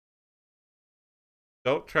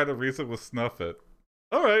 Don't try to reason with Snuffit.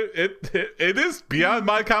 All right, it is beyond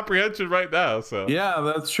my comprehension right now. So yeah,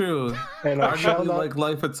 that's true. And I shall not, like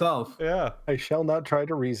life itself. Yeah, I shall not try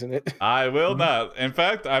to reason it. I will not. In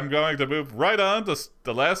fact, I'm going to move right on to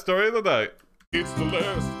the last story of the night. It's the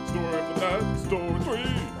last story of the night, story 3.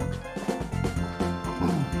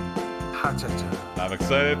 I'm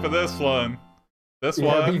excited for this one. This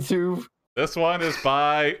one. Me too. This one is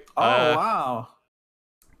by. Wow.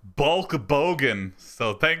 Bulk Bogan.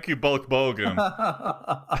 So thank you, Bulk Bogan.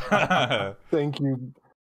 Thank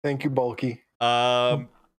you, Bulky.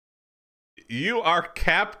 You are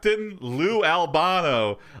Captain Lou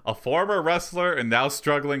Albano, a former wrestler and now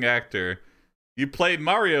struggling actor. You played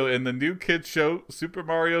Mario in the new kids show Super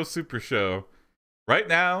Mario Super Show. Right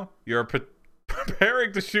now, you're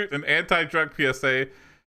preparing to shoot an anti-drug PSA,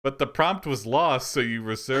 but the prompt was lost, so you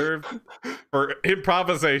reserved for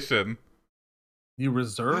improvisation. You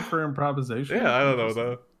reserve for improvisation? Yeah, I don't know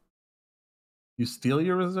though. You steal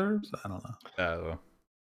your reserves? I don't know.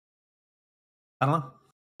 I don't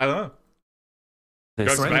know. The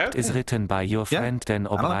script is written by your friend Dan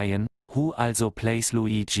O'Brien, who also plays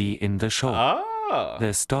Luigi in the show.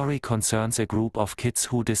 The story concerns a group of kids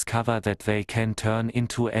who discover that they can turn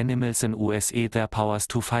into animals in USA their powers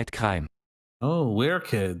to fight crime. Oh,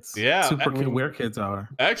 were-kids. Yeah. Super were-kids are.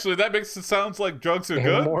 Actually, that makes it sound like drugs are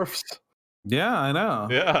good. Morphs. Yeah, I know.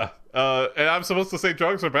 Yeah. And I'm supposed to say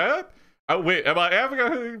drugs are bad? Wait, am I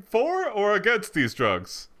advocating for or against these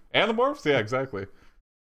drugs? Animorphs? Yeah, exactly.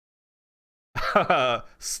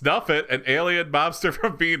 Snuffit, an alien mobster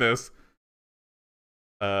from Venus.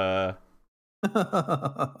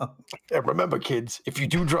 And remember, kids, if you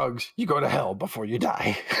do drugs, you go to hell before you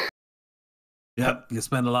die. Yep, you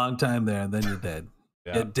spend a long time there, and then you're dead.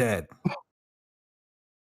 Yeah. You're dead.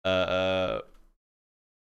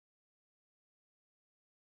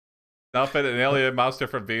 Nothing. An alien monster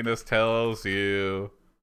from Venus tells you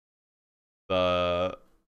the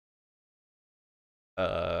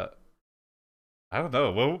I don't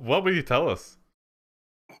know. What would you tell us?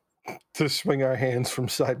 To swing our hands from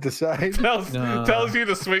side to side. Tells you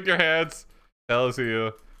to swing your hands. Tells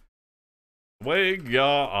you swing your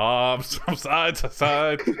arms from side to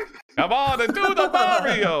side. Come on and do the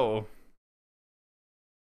Mario.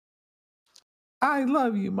 I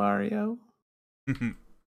love you, Mario.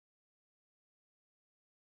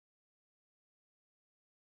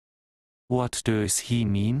 What does he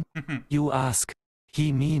mean? You ask.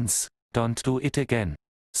 He means, don't do it again.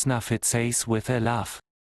 Snuffit says with a laugh.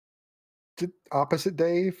 Opposite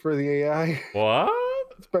day for the AI. What?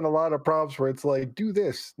 It's been a lot of prompts where it's like, do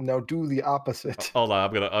this, now do the opposite. Hold on,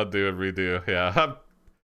 I'm gonna undo and redo. Yeah,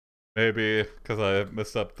 maybe because I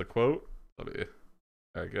messed up the quote. There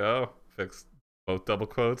we go. Fix both double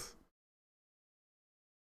quotes.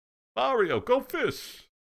 Mario, go fish.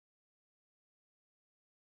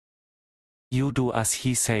 You do as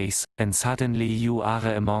he says, and suddenly you are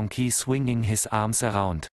a monkey swinging his arms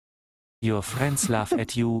around. Your friends laugh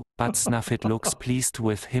at you, but Snuffit looks pleased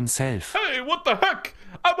with himself. Hey, what the heck?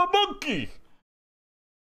 I'm a monkey!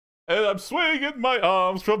 And I'm swinging my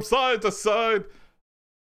arms from side to side.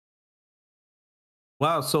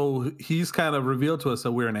 Wow, so he's kind of revealed to us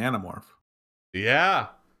that we're an animorph. Yeah.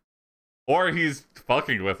 Or he's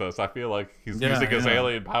fucking with us. I feel like he's using his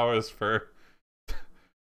alien powers for...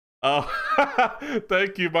 Oh,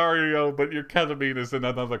 thank you, Mario, but your ketamine is in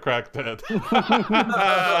another crack den. I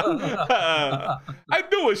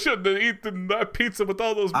knew I shouldn't have eaten that pizza with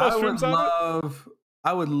all those mushrooms on it.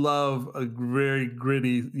 I would love a very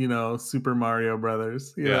gritty, Super Mario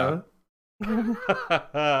Brothers. Yeah.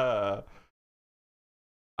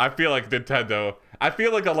 I feel like Nintendo. I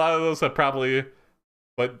feel like a lot of those have probably...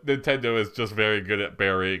 But Nintendo is just very good at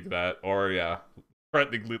burying that. Or,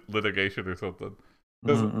 threatening litigation or something.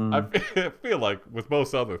 Because I feel like with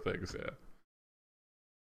most other things,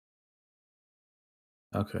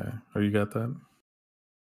 Okay. Oh, you got that?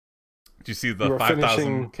 Did you see the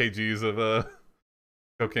 5,000 kgs of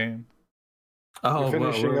cocaine? Oh,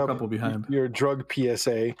 we're a couple behind. Your drug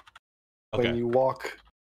PSA when you walk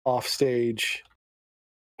off stage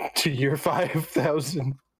to your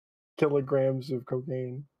 5,000 kilograms of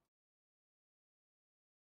cocaine.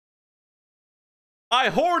 I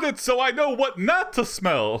hoard it so I know what not to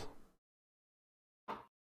smell.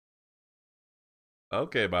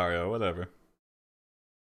 Okay, Mario, whatever.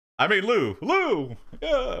 I mean, Lou,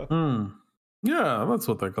 yeah. Yeah, that's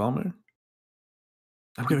what they call me.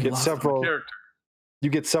 I'm gonna get several. You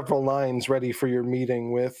get several lines ready for your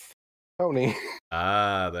meeting with Tony.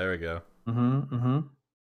 There we go.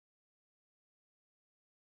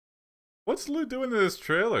 What's Lou doing in this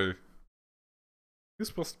trailer? He's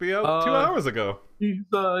supposed to be out 2 hours ago.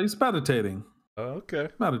 He's meditating. Okay.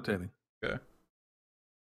 Meditating. Okay.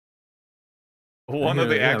 One of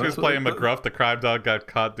the actors playing McGruff, the crime dog, got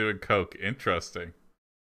caught doing coke. Interesting.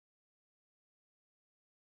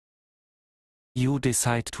 You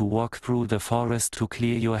decide to walk through the forest to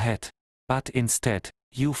clear your head. But instead,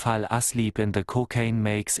 you fall asleep and the cocaine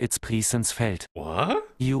makes its presence felt. What?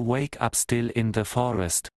 You wake up still in the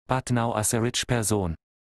forest, but now as a rich person.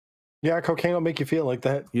 Yeah, cocaine will make you feel like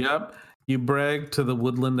that. Yep. You brag to the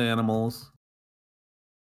woodland animals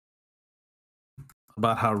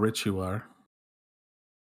about how rich you are.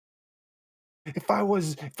 If I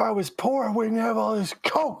was poor, I wouldn't have all this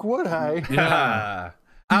coke, would I? Yeah.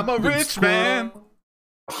 I'm a rich man.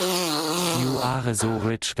 You are so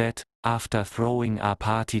rich that, after throwing a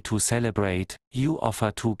party to celebrate, you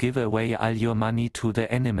offer to give away all your money to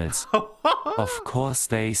the animals. Of course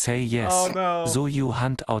they say yes. Oh, no. So you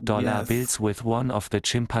hand out dollar bills with one of the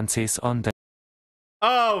chimpanzees on the...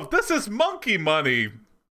 Oh, this is monkey money.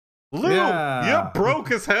 Lou, you're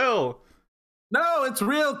broke as hell. No, it's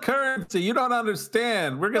real currency. You don't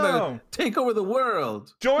understand. We're going to take over the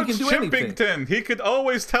world. George Chimpington, he could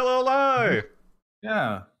always tell a lie.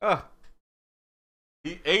 Yeah.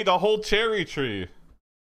 He ate a whole cherry tree.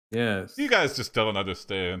 Yes. You guys just don't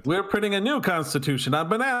understand. We're printing a new constitution on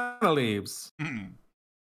banana leaves.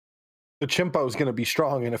 The chimpo is going to be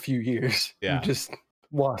strong in a few years. Yeah. You just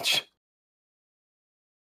watch.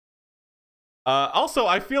 Also,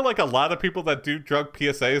 I feel like a lot of people that do drug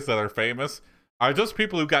PSAs that are famous are just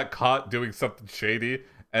people who got caught doing something shady,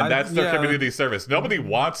 and that's their community service. Nobody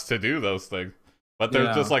wants to do those things, But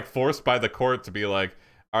they're just like forced by the court to be like,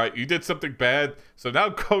 all right, you did something bad, so now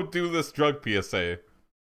go do this drug PSA.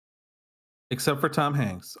 Except for Tom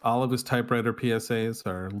Hanks. All of his typewriter PSAs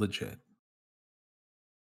are legit.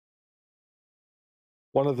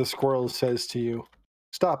 One of the squirrels says to you,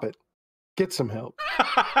 stop it. Get some help.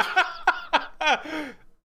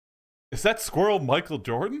 Is that squirrel Michael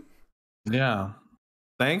Jordan? Yeah.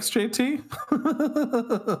 Thanks, JT.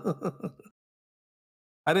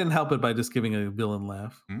 I didn't help it by just giving a villain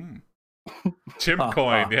laugh. Chimp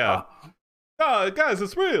coin, yeah. Oh, guys,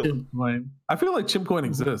 it's real. Chimp coin. I feel like chimp coin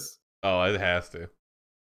exists. Oh, it has to.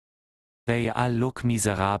 They all look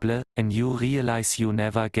miserable, and you realize you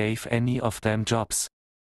never gave any of them jobs.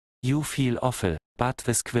 You feel awful, but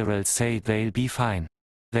the squirrels say they'll be fine.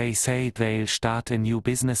 They say they'll start a new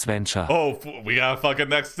business venture. Oh, we gotta fucking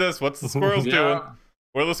next this. What's the squirrels doing?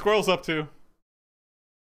 What are the squirrels up to?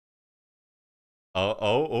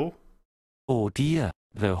 Oh dear,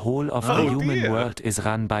 the whole of the human world is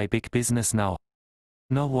run by big business now.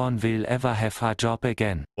 No one will ever have a job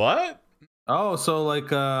again. What? Oh, so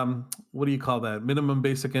like, what do you call that? Minimum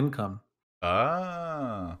basic income.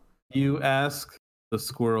 Ah. You ask the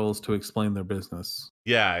squirrels to explain their business.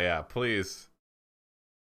 Yeah, please.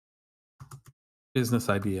 Business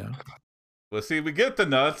idea. Well, see, we get the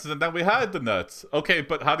nuts, and then we hide the nuts. Okay,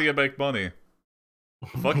 but how do you make money?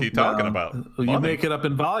 What the fuck are you talking about? You make it up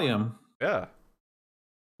in volume. Yeah.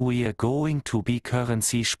 We are going to be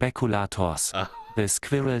currency speculators. The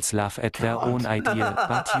squirrels laugh at their own idea,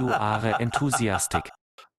 but you are enthusiastic.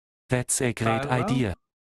 That's a great idea.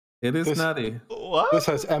 It is nutty. What? This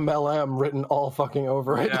has MLM written all fucking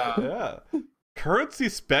over it. Yeah. Currency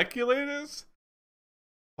speculators?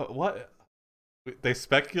 What? They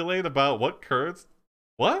speculate about what currency?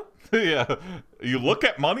 What? Yeah. You look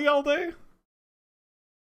at money all day?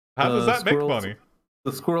 How does that make money?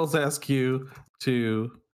 The squirrels ask you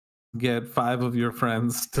to get 5 of your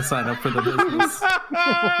friends to sign up for the business.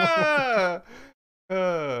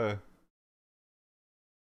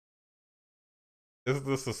 Is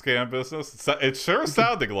this a scam business? It's sure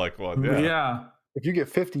sounding like one. Yeah. If you get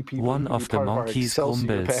 50 people, one of the monkeys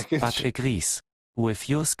grumbles, but agrees. With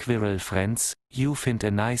your squirrel friends, you find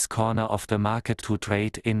a nice corner of the market to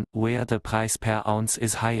trade in, where the price per ounce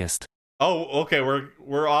is highest. Oh, okay. We're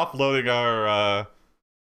offloading our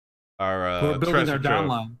we're building our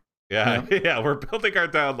downline. Yeah, we're building our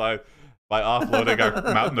downline by offloading our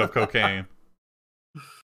mountain of cocaine.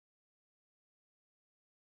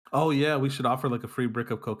 Oh yeah, we should offer like a free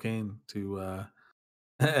brick of cocaine to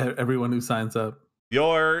everyone who signs up.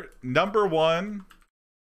 Your number one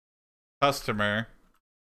customer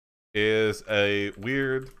is a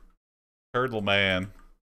weird turtle man.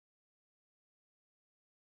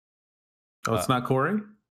 Oh, it's not Cory?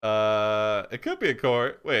 It could be a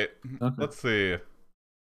Cory. Wait, okay. Let's see.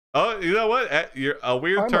 Oh, you know what? You're a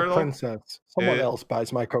weird turtle. I'm a princess. Someone else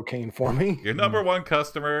buys my cocaine for me. Your number one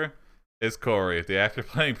customer is Cory, the actor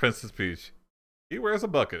playing Princess Peach. He wears a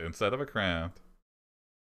bucket instead of a crown.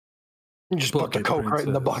 You just put the coke right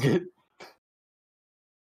in the bucket.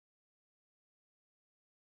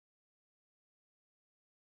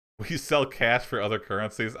 We sell cash for other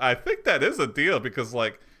currencies. I think that is a deal because,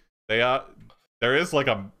 like, there is like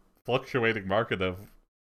a fluctuating market of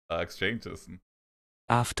exchanges.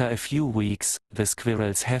 After a few weeks, the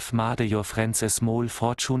squirrels have made your friends a small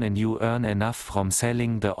fortune and you earn enough from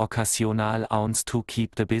selling the occasional ounce to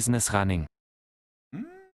keep the business running.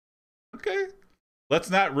 Okay. Let's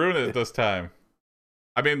not ruin it this time.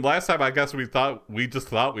 I mean, last time I guess we just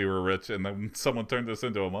thought we were rich and then someone turned us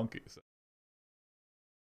into a monkey. So.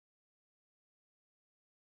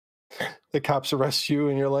 The cops arrest you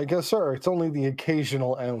and you're like, yes, sir, it's only the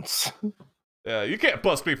occasional ounce. Yeah, you can't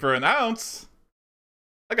bust me for an ounce.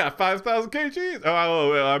 I got 5,000 kgs.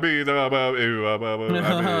 Oh, I mean,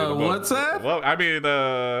 what's that? Well, I mean,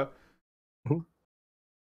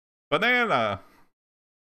 banana.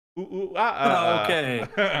 Okay.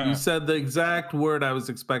 You said the exact word I was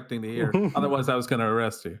expecting to hear. Otherwise, I was going to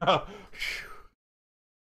arrest you.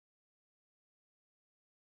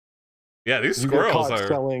 Yeah, these squirrels are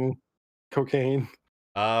selling cocaine.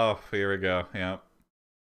 Oh, here we go. Yeah.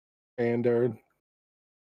 And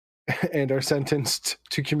are sentenced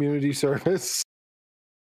to community service.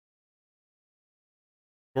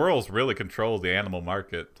 Squirrels really control the animal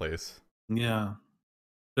marketplace. Yeah.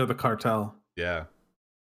 They're the cartel. Yeah.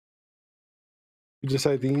 You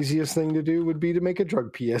decide the easiest thing to do would be to make a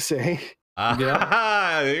drug PSA.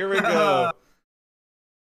 Yeah. Here we go.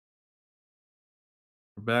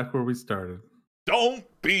 We're back where we started. Don't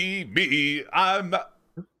be me. I'm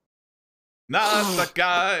not the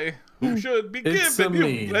guy who should be giving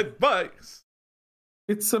you advice.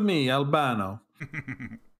 It's me, Albano.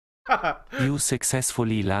 You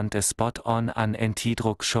successfully land a spot on an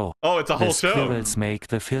anti-drug show. Oh, it's a whole show. The squirrels make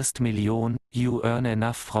the first million. You earn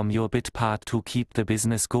enough from your bit part to keep the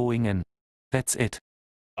business going, and that's it.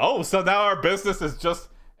 Oh, so now our business is just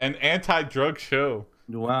an anti-drug show.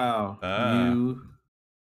 Wow.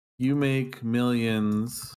 You make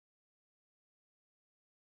millions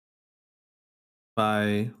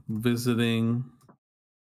by visiting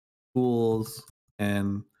schools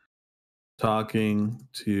and talking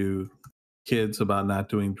to kids about not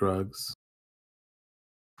doing drugs.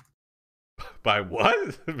 By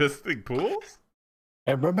what? Visiting pools?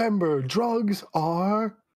 And remember, drugs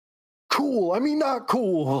are cool. I mean, not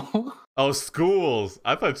cool. Oh, schools.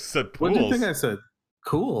 I thought you said pools. What do you think I said?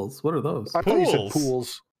 Cools? What are those? I thought you said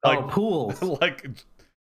pools. Like, pools. Like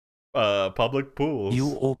public pools.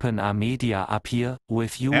 You open a media up here,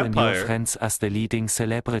 with you and your friends as the leading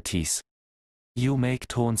celebrities. You make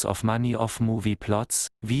tons of money off movie plots,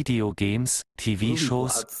 video games, TV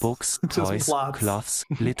shows, plots. Books, toys, clothes,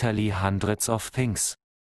 literally hundreds of things.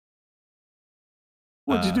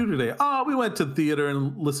 What'd you do today? Oh, we went to the theater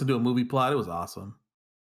and listened to a movie plot. It was awesome.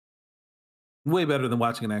 Way better than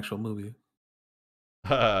watching an actual movie.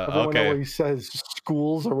 Everyone always says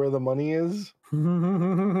schools are where the money is.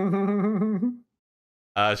 Shigeru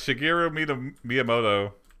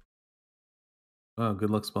Miyamoto. Oh, good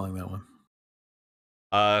luck spelling that one.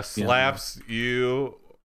 Slaps you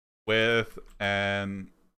with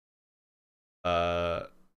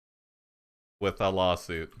with a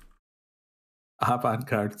lawsuit.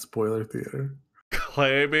 Avant-garde spoiler theater.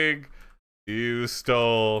 Claiming you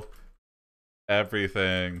stole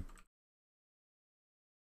everything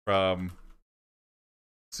from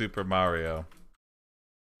Super Mario.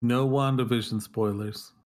 No WandaVision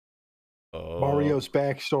spoilers. Oh. Mario's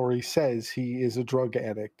backstory says he is a drug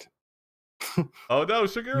addict. Oh no,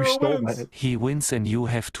 Shigeru wins. He wins and you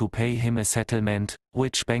have to pay him a settlement,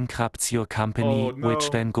 which bankrupts your company, which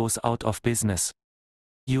then goes out of business.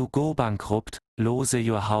 You go bankrupt, lose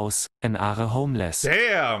your house, and are homeless.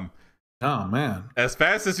 Damn! Oh man. As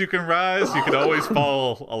fast as you can rise, you can always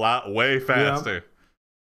fall way faster. Yep.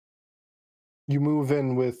 You move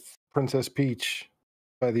in with Princess Peach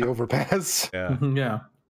by the overpass. Yeah. Yeah.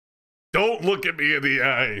 Don't look at me in the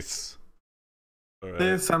eyes. Right.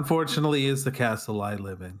 This, unfortunately, is the castle I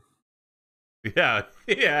live in. Yeah,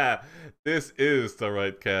 yeah. This is the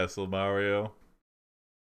right castle, Mario.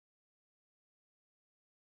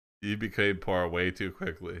 You became poor way too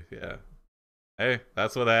quickly. Yeah. Hey,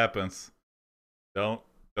 that's what happens. Don't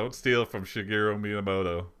steal from Shigeru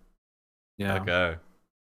Miyamoto. Yeah. That guy.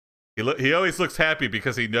 He always looks happy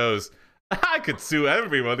because he knows I could sue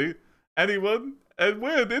everybody, anyone, and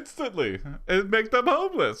win instantly and make them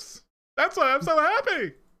homeless. That's why I'm so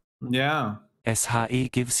happy. Yeah. SHE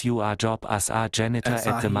gives you a job as a janitor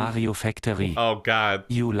at the Mario factory. Oh God.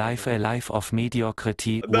 You live a life of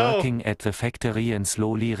mediocrity, working at the factory and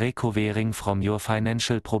slowly recovering from your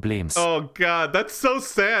financial problems. Oh God, that's so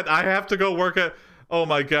sad. I have to go work at... Oh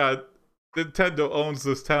my God. Nintendo owns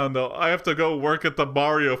this town though. I have to go work at the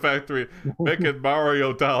Mario factory making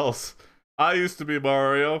Mario dolls. I used to be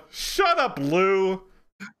Mario. Shut up, Lou.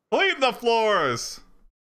 Clean the floors.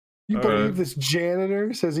 You believe this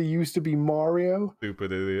janitor says he used to be Mario?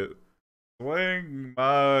 Stupid idiot. Swing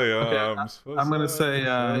my arms. I'm going to say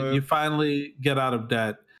you finally get out of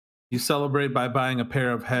debt. You celebrate by buying a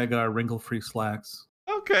pair of Hagar wrinkle-free slacks.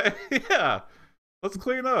 Okay, yeah. Let's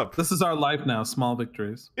clean up. This is our life now, small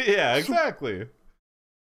victories. Yeah, exactly.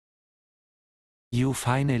 You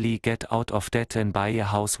finally get out of debt and buy a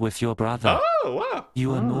house with your brother. Oh, wow.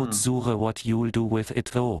 You're not sure what you'll do with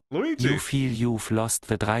it though. Luigi. You feel you've lost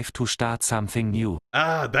the drive to start something new.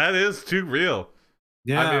 Ah, that is too real.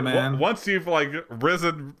 Yeah, I mean, man. Once you've like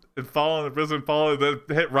risen and fallen, then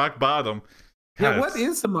hit rock bottom. Yeah, what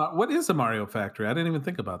is the Mario factory? I didn't even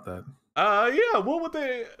think about that. Yeah, what would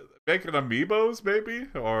they make it, amiibos maybe?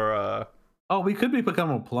 Or oh, we could be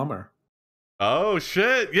becoming a plumber. Oh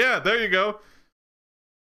shit. Yeah, there you go.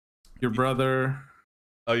 Your brother.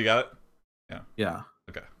 Oh, you got it? Yeah. Yeah.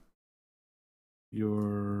 Okay.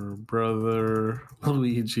 Your brother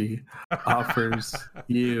Luigi offers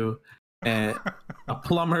you a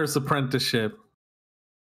plumber's apprenticeship.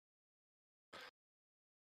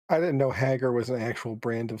 I didn't know Hagar was an actual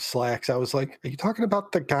brand of slacks. I was like, are you talking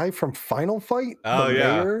about the guy from Final Fight? Oh,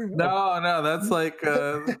 yeah. No, that's like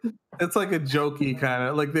it's like a jokey kind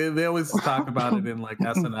of, like they always talk about it in like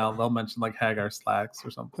SNL. They'll mention like Hagar slacks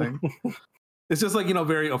or something. It's just like,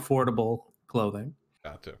 very affordable clothing.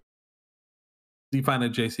 Gotcha. you find a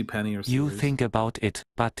JCPenney or You Sears. think about it,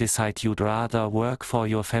 but decide you'd rather work for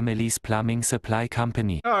your family's plumbing supply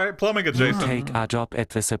company. All right, plumbing You adjacent. take a job at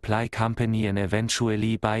the supply company and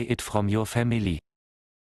eventually buy it from your family.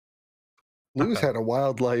 Lou's had a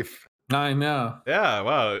wild life. I know. Yeah,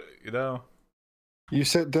 wow, you know. You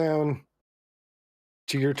sit down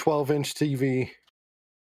to your 12-inch TV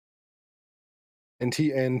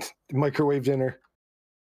and microwave dinner.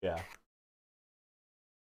 Yeah.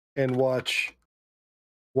 And watch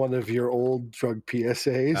one of your old drug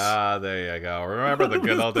PSAs. Ah, there you go. Remember the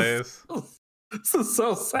good old days? This is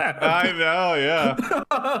so sad. I know, yeah.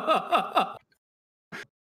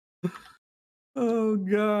 Oh,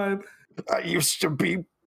 God. I used to be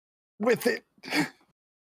with it.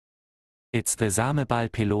 It's the Sameball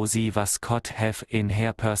Pelosi was Scott have in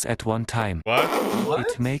her purse at one time. What?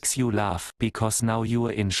 It makes you laugh, because now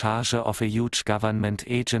you're in charge of a huge government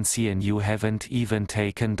agency and you haven't even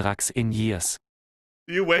taken drugs in years.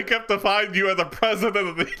 You wake up to find you are the president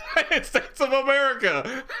of the United States of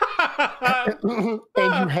America. And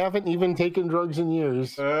you haven't even taken drugs in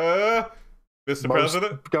years. Mr.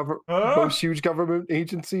 President? Most huge government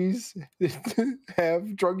agencies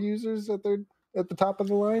have drug users at the top of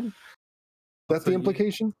the line. That's the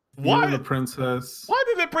implication. Why? The princess. Why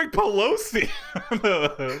did it bring Pelosi?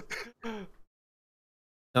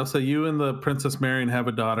 Also, you and the Princess Marion have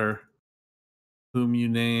a daughter, whom you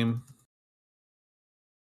name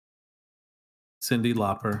Cyndi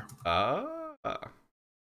Lauper.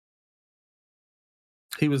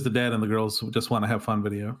 He was the dad in the Girls Who Just Want to Have Fun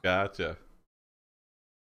video. Gotcha.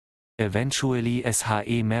 Eventually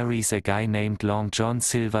SHE marries a guy named Long John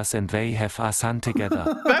Silvers and they have a son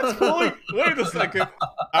together. That's fully... Wait a second.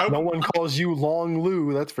 No one calls you Long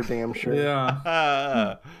Lou, that's for damn sure.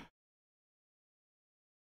 Yeah.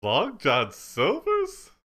 Long John Silvers?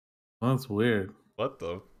 Well, that's weird. What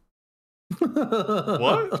the...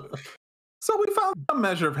 What? So we found a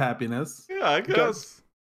measure of happiness. Yeah, I guess.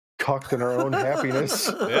 Cocked in our own happiness.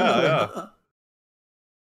 Yeah.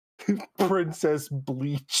 Princess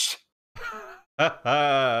Bleach. All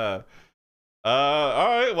right,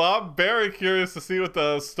 well, I'm very curious to see what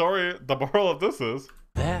the moral of this is.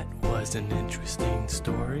 That was an interesting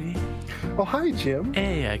story. Oh, hi, Jim.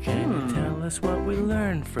 Hey, can you tell us what we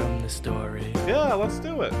learned from the story? Yeah, let's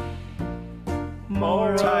do it.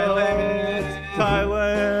 Moral. Thailand.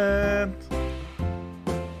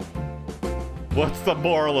 What's the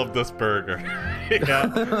moral of this burger? Yeah,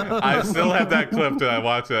 I still have that clip and I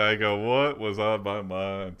watch it. I go, what was on my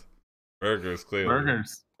mind? Burgers, clearly.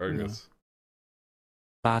 Burgers.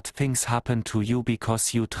 Bad things happen to you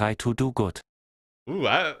because you try to do good. Ooh,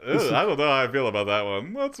 I don't know how I feel about that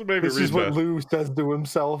one. Let's maybe read This is what Lou says to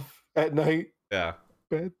himself at night. Yeah.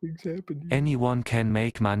 Bad things happen. Anyone can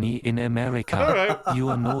make money in America. All right. You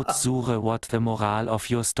are not sure what the moral of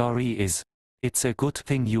your story is. It's a good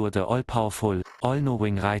thing you're the all-powerful,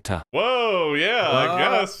 all-knowing writer. Whoa, yeah, I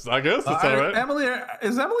guess it's all right. Emily,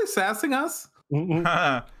 is Emily sassing us?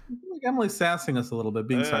 I think Emily's sassing us a little bit,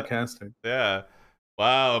 being sarcastic. Yeah.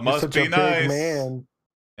 Wow, it must be nice. Man.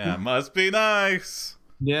 Yeah, it must be nice.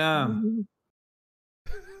 Yeah.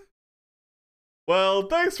 Well,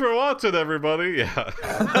 thanks for watching, everybody. Yeah.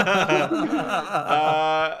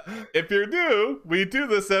 If you're new, we do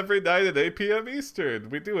this every night at 8 p.m. Eastern.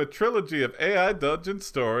 We do a trilogy of AI dungeon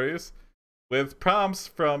stories with prompts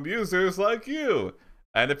from users like you.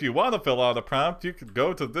 And if you want to fill out a prompt, you can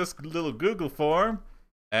go to this little Google form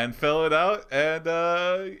and fill it out, and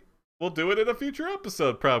we'll do it in a future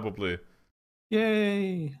episode, probably.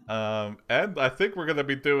 Yay. And I think we're going to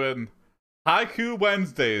be doing Haiku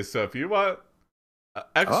Wednesdays, so if you want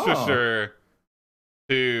extra sure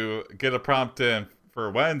to get a prompt in for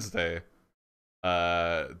Wednesday, make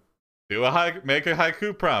a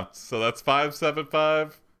haiku prompt. So that's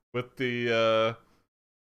 575 with the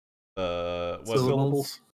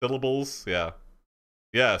syllables. Yeah.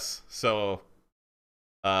 Yes. So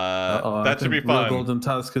that should be fun. Real Golden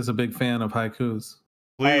Tusk is a big fan of haikus.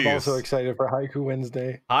 Please. I'm also excited for Haiku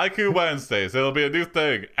Wednesday. Haiku Wednesdays. It'll be a new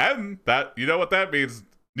thing. And that, you know what that means.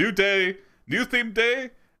 New day, new theme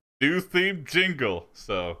day, new theme jingle.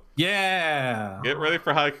 So yeah, get ready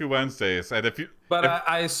for Haiku Wednesdays. And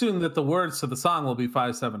I assume that the words to the song will be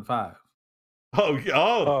 575.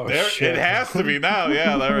 Oh, there shit. It has to be now.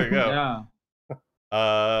 Yeah, there we go.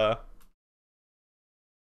 Yeah.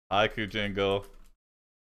 Haiku jingle.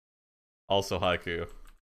 Also haiku.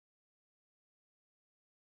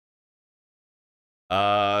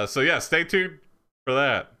 So yeah, stay tuned for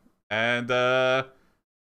that. And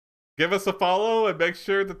give us a follow and make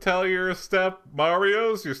sure to tell your step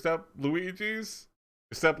Marios, your step Luigis,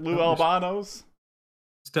 your step Lou Albanos,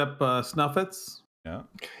 step Snuffits. Yeah.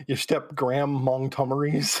 Your step Graham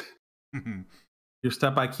Montgomery's. Your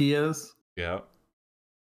step IKEAs. Yeah.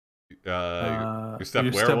 Your step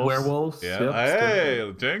werewolves. Yeah. Yep,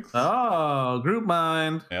 hey, Jinx. Oh, group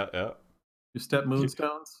mind. Yeah. Your step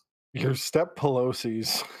Moonstones. Your step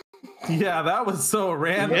Pelosi's. Yeah, that was so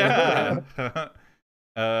random.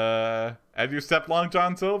 Yeah. And your step Long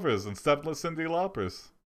John Silver's and step Cindy Lauper's.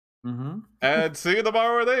 Mm-hmm. And see you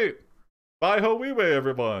tomorrow at 8. Bye ho wee way,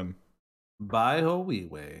 everyone. Bye ho wee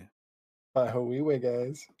way. Bye ho wee way,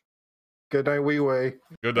 guys. Good night, wee way.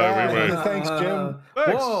 Good night, wee way. Thanks, Jim.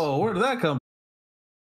 Thanks. Whoa, where did that come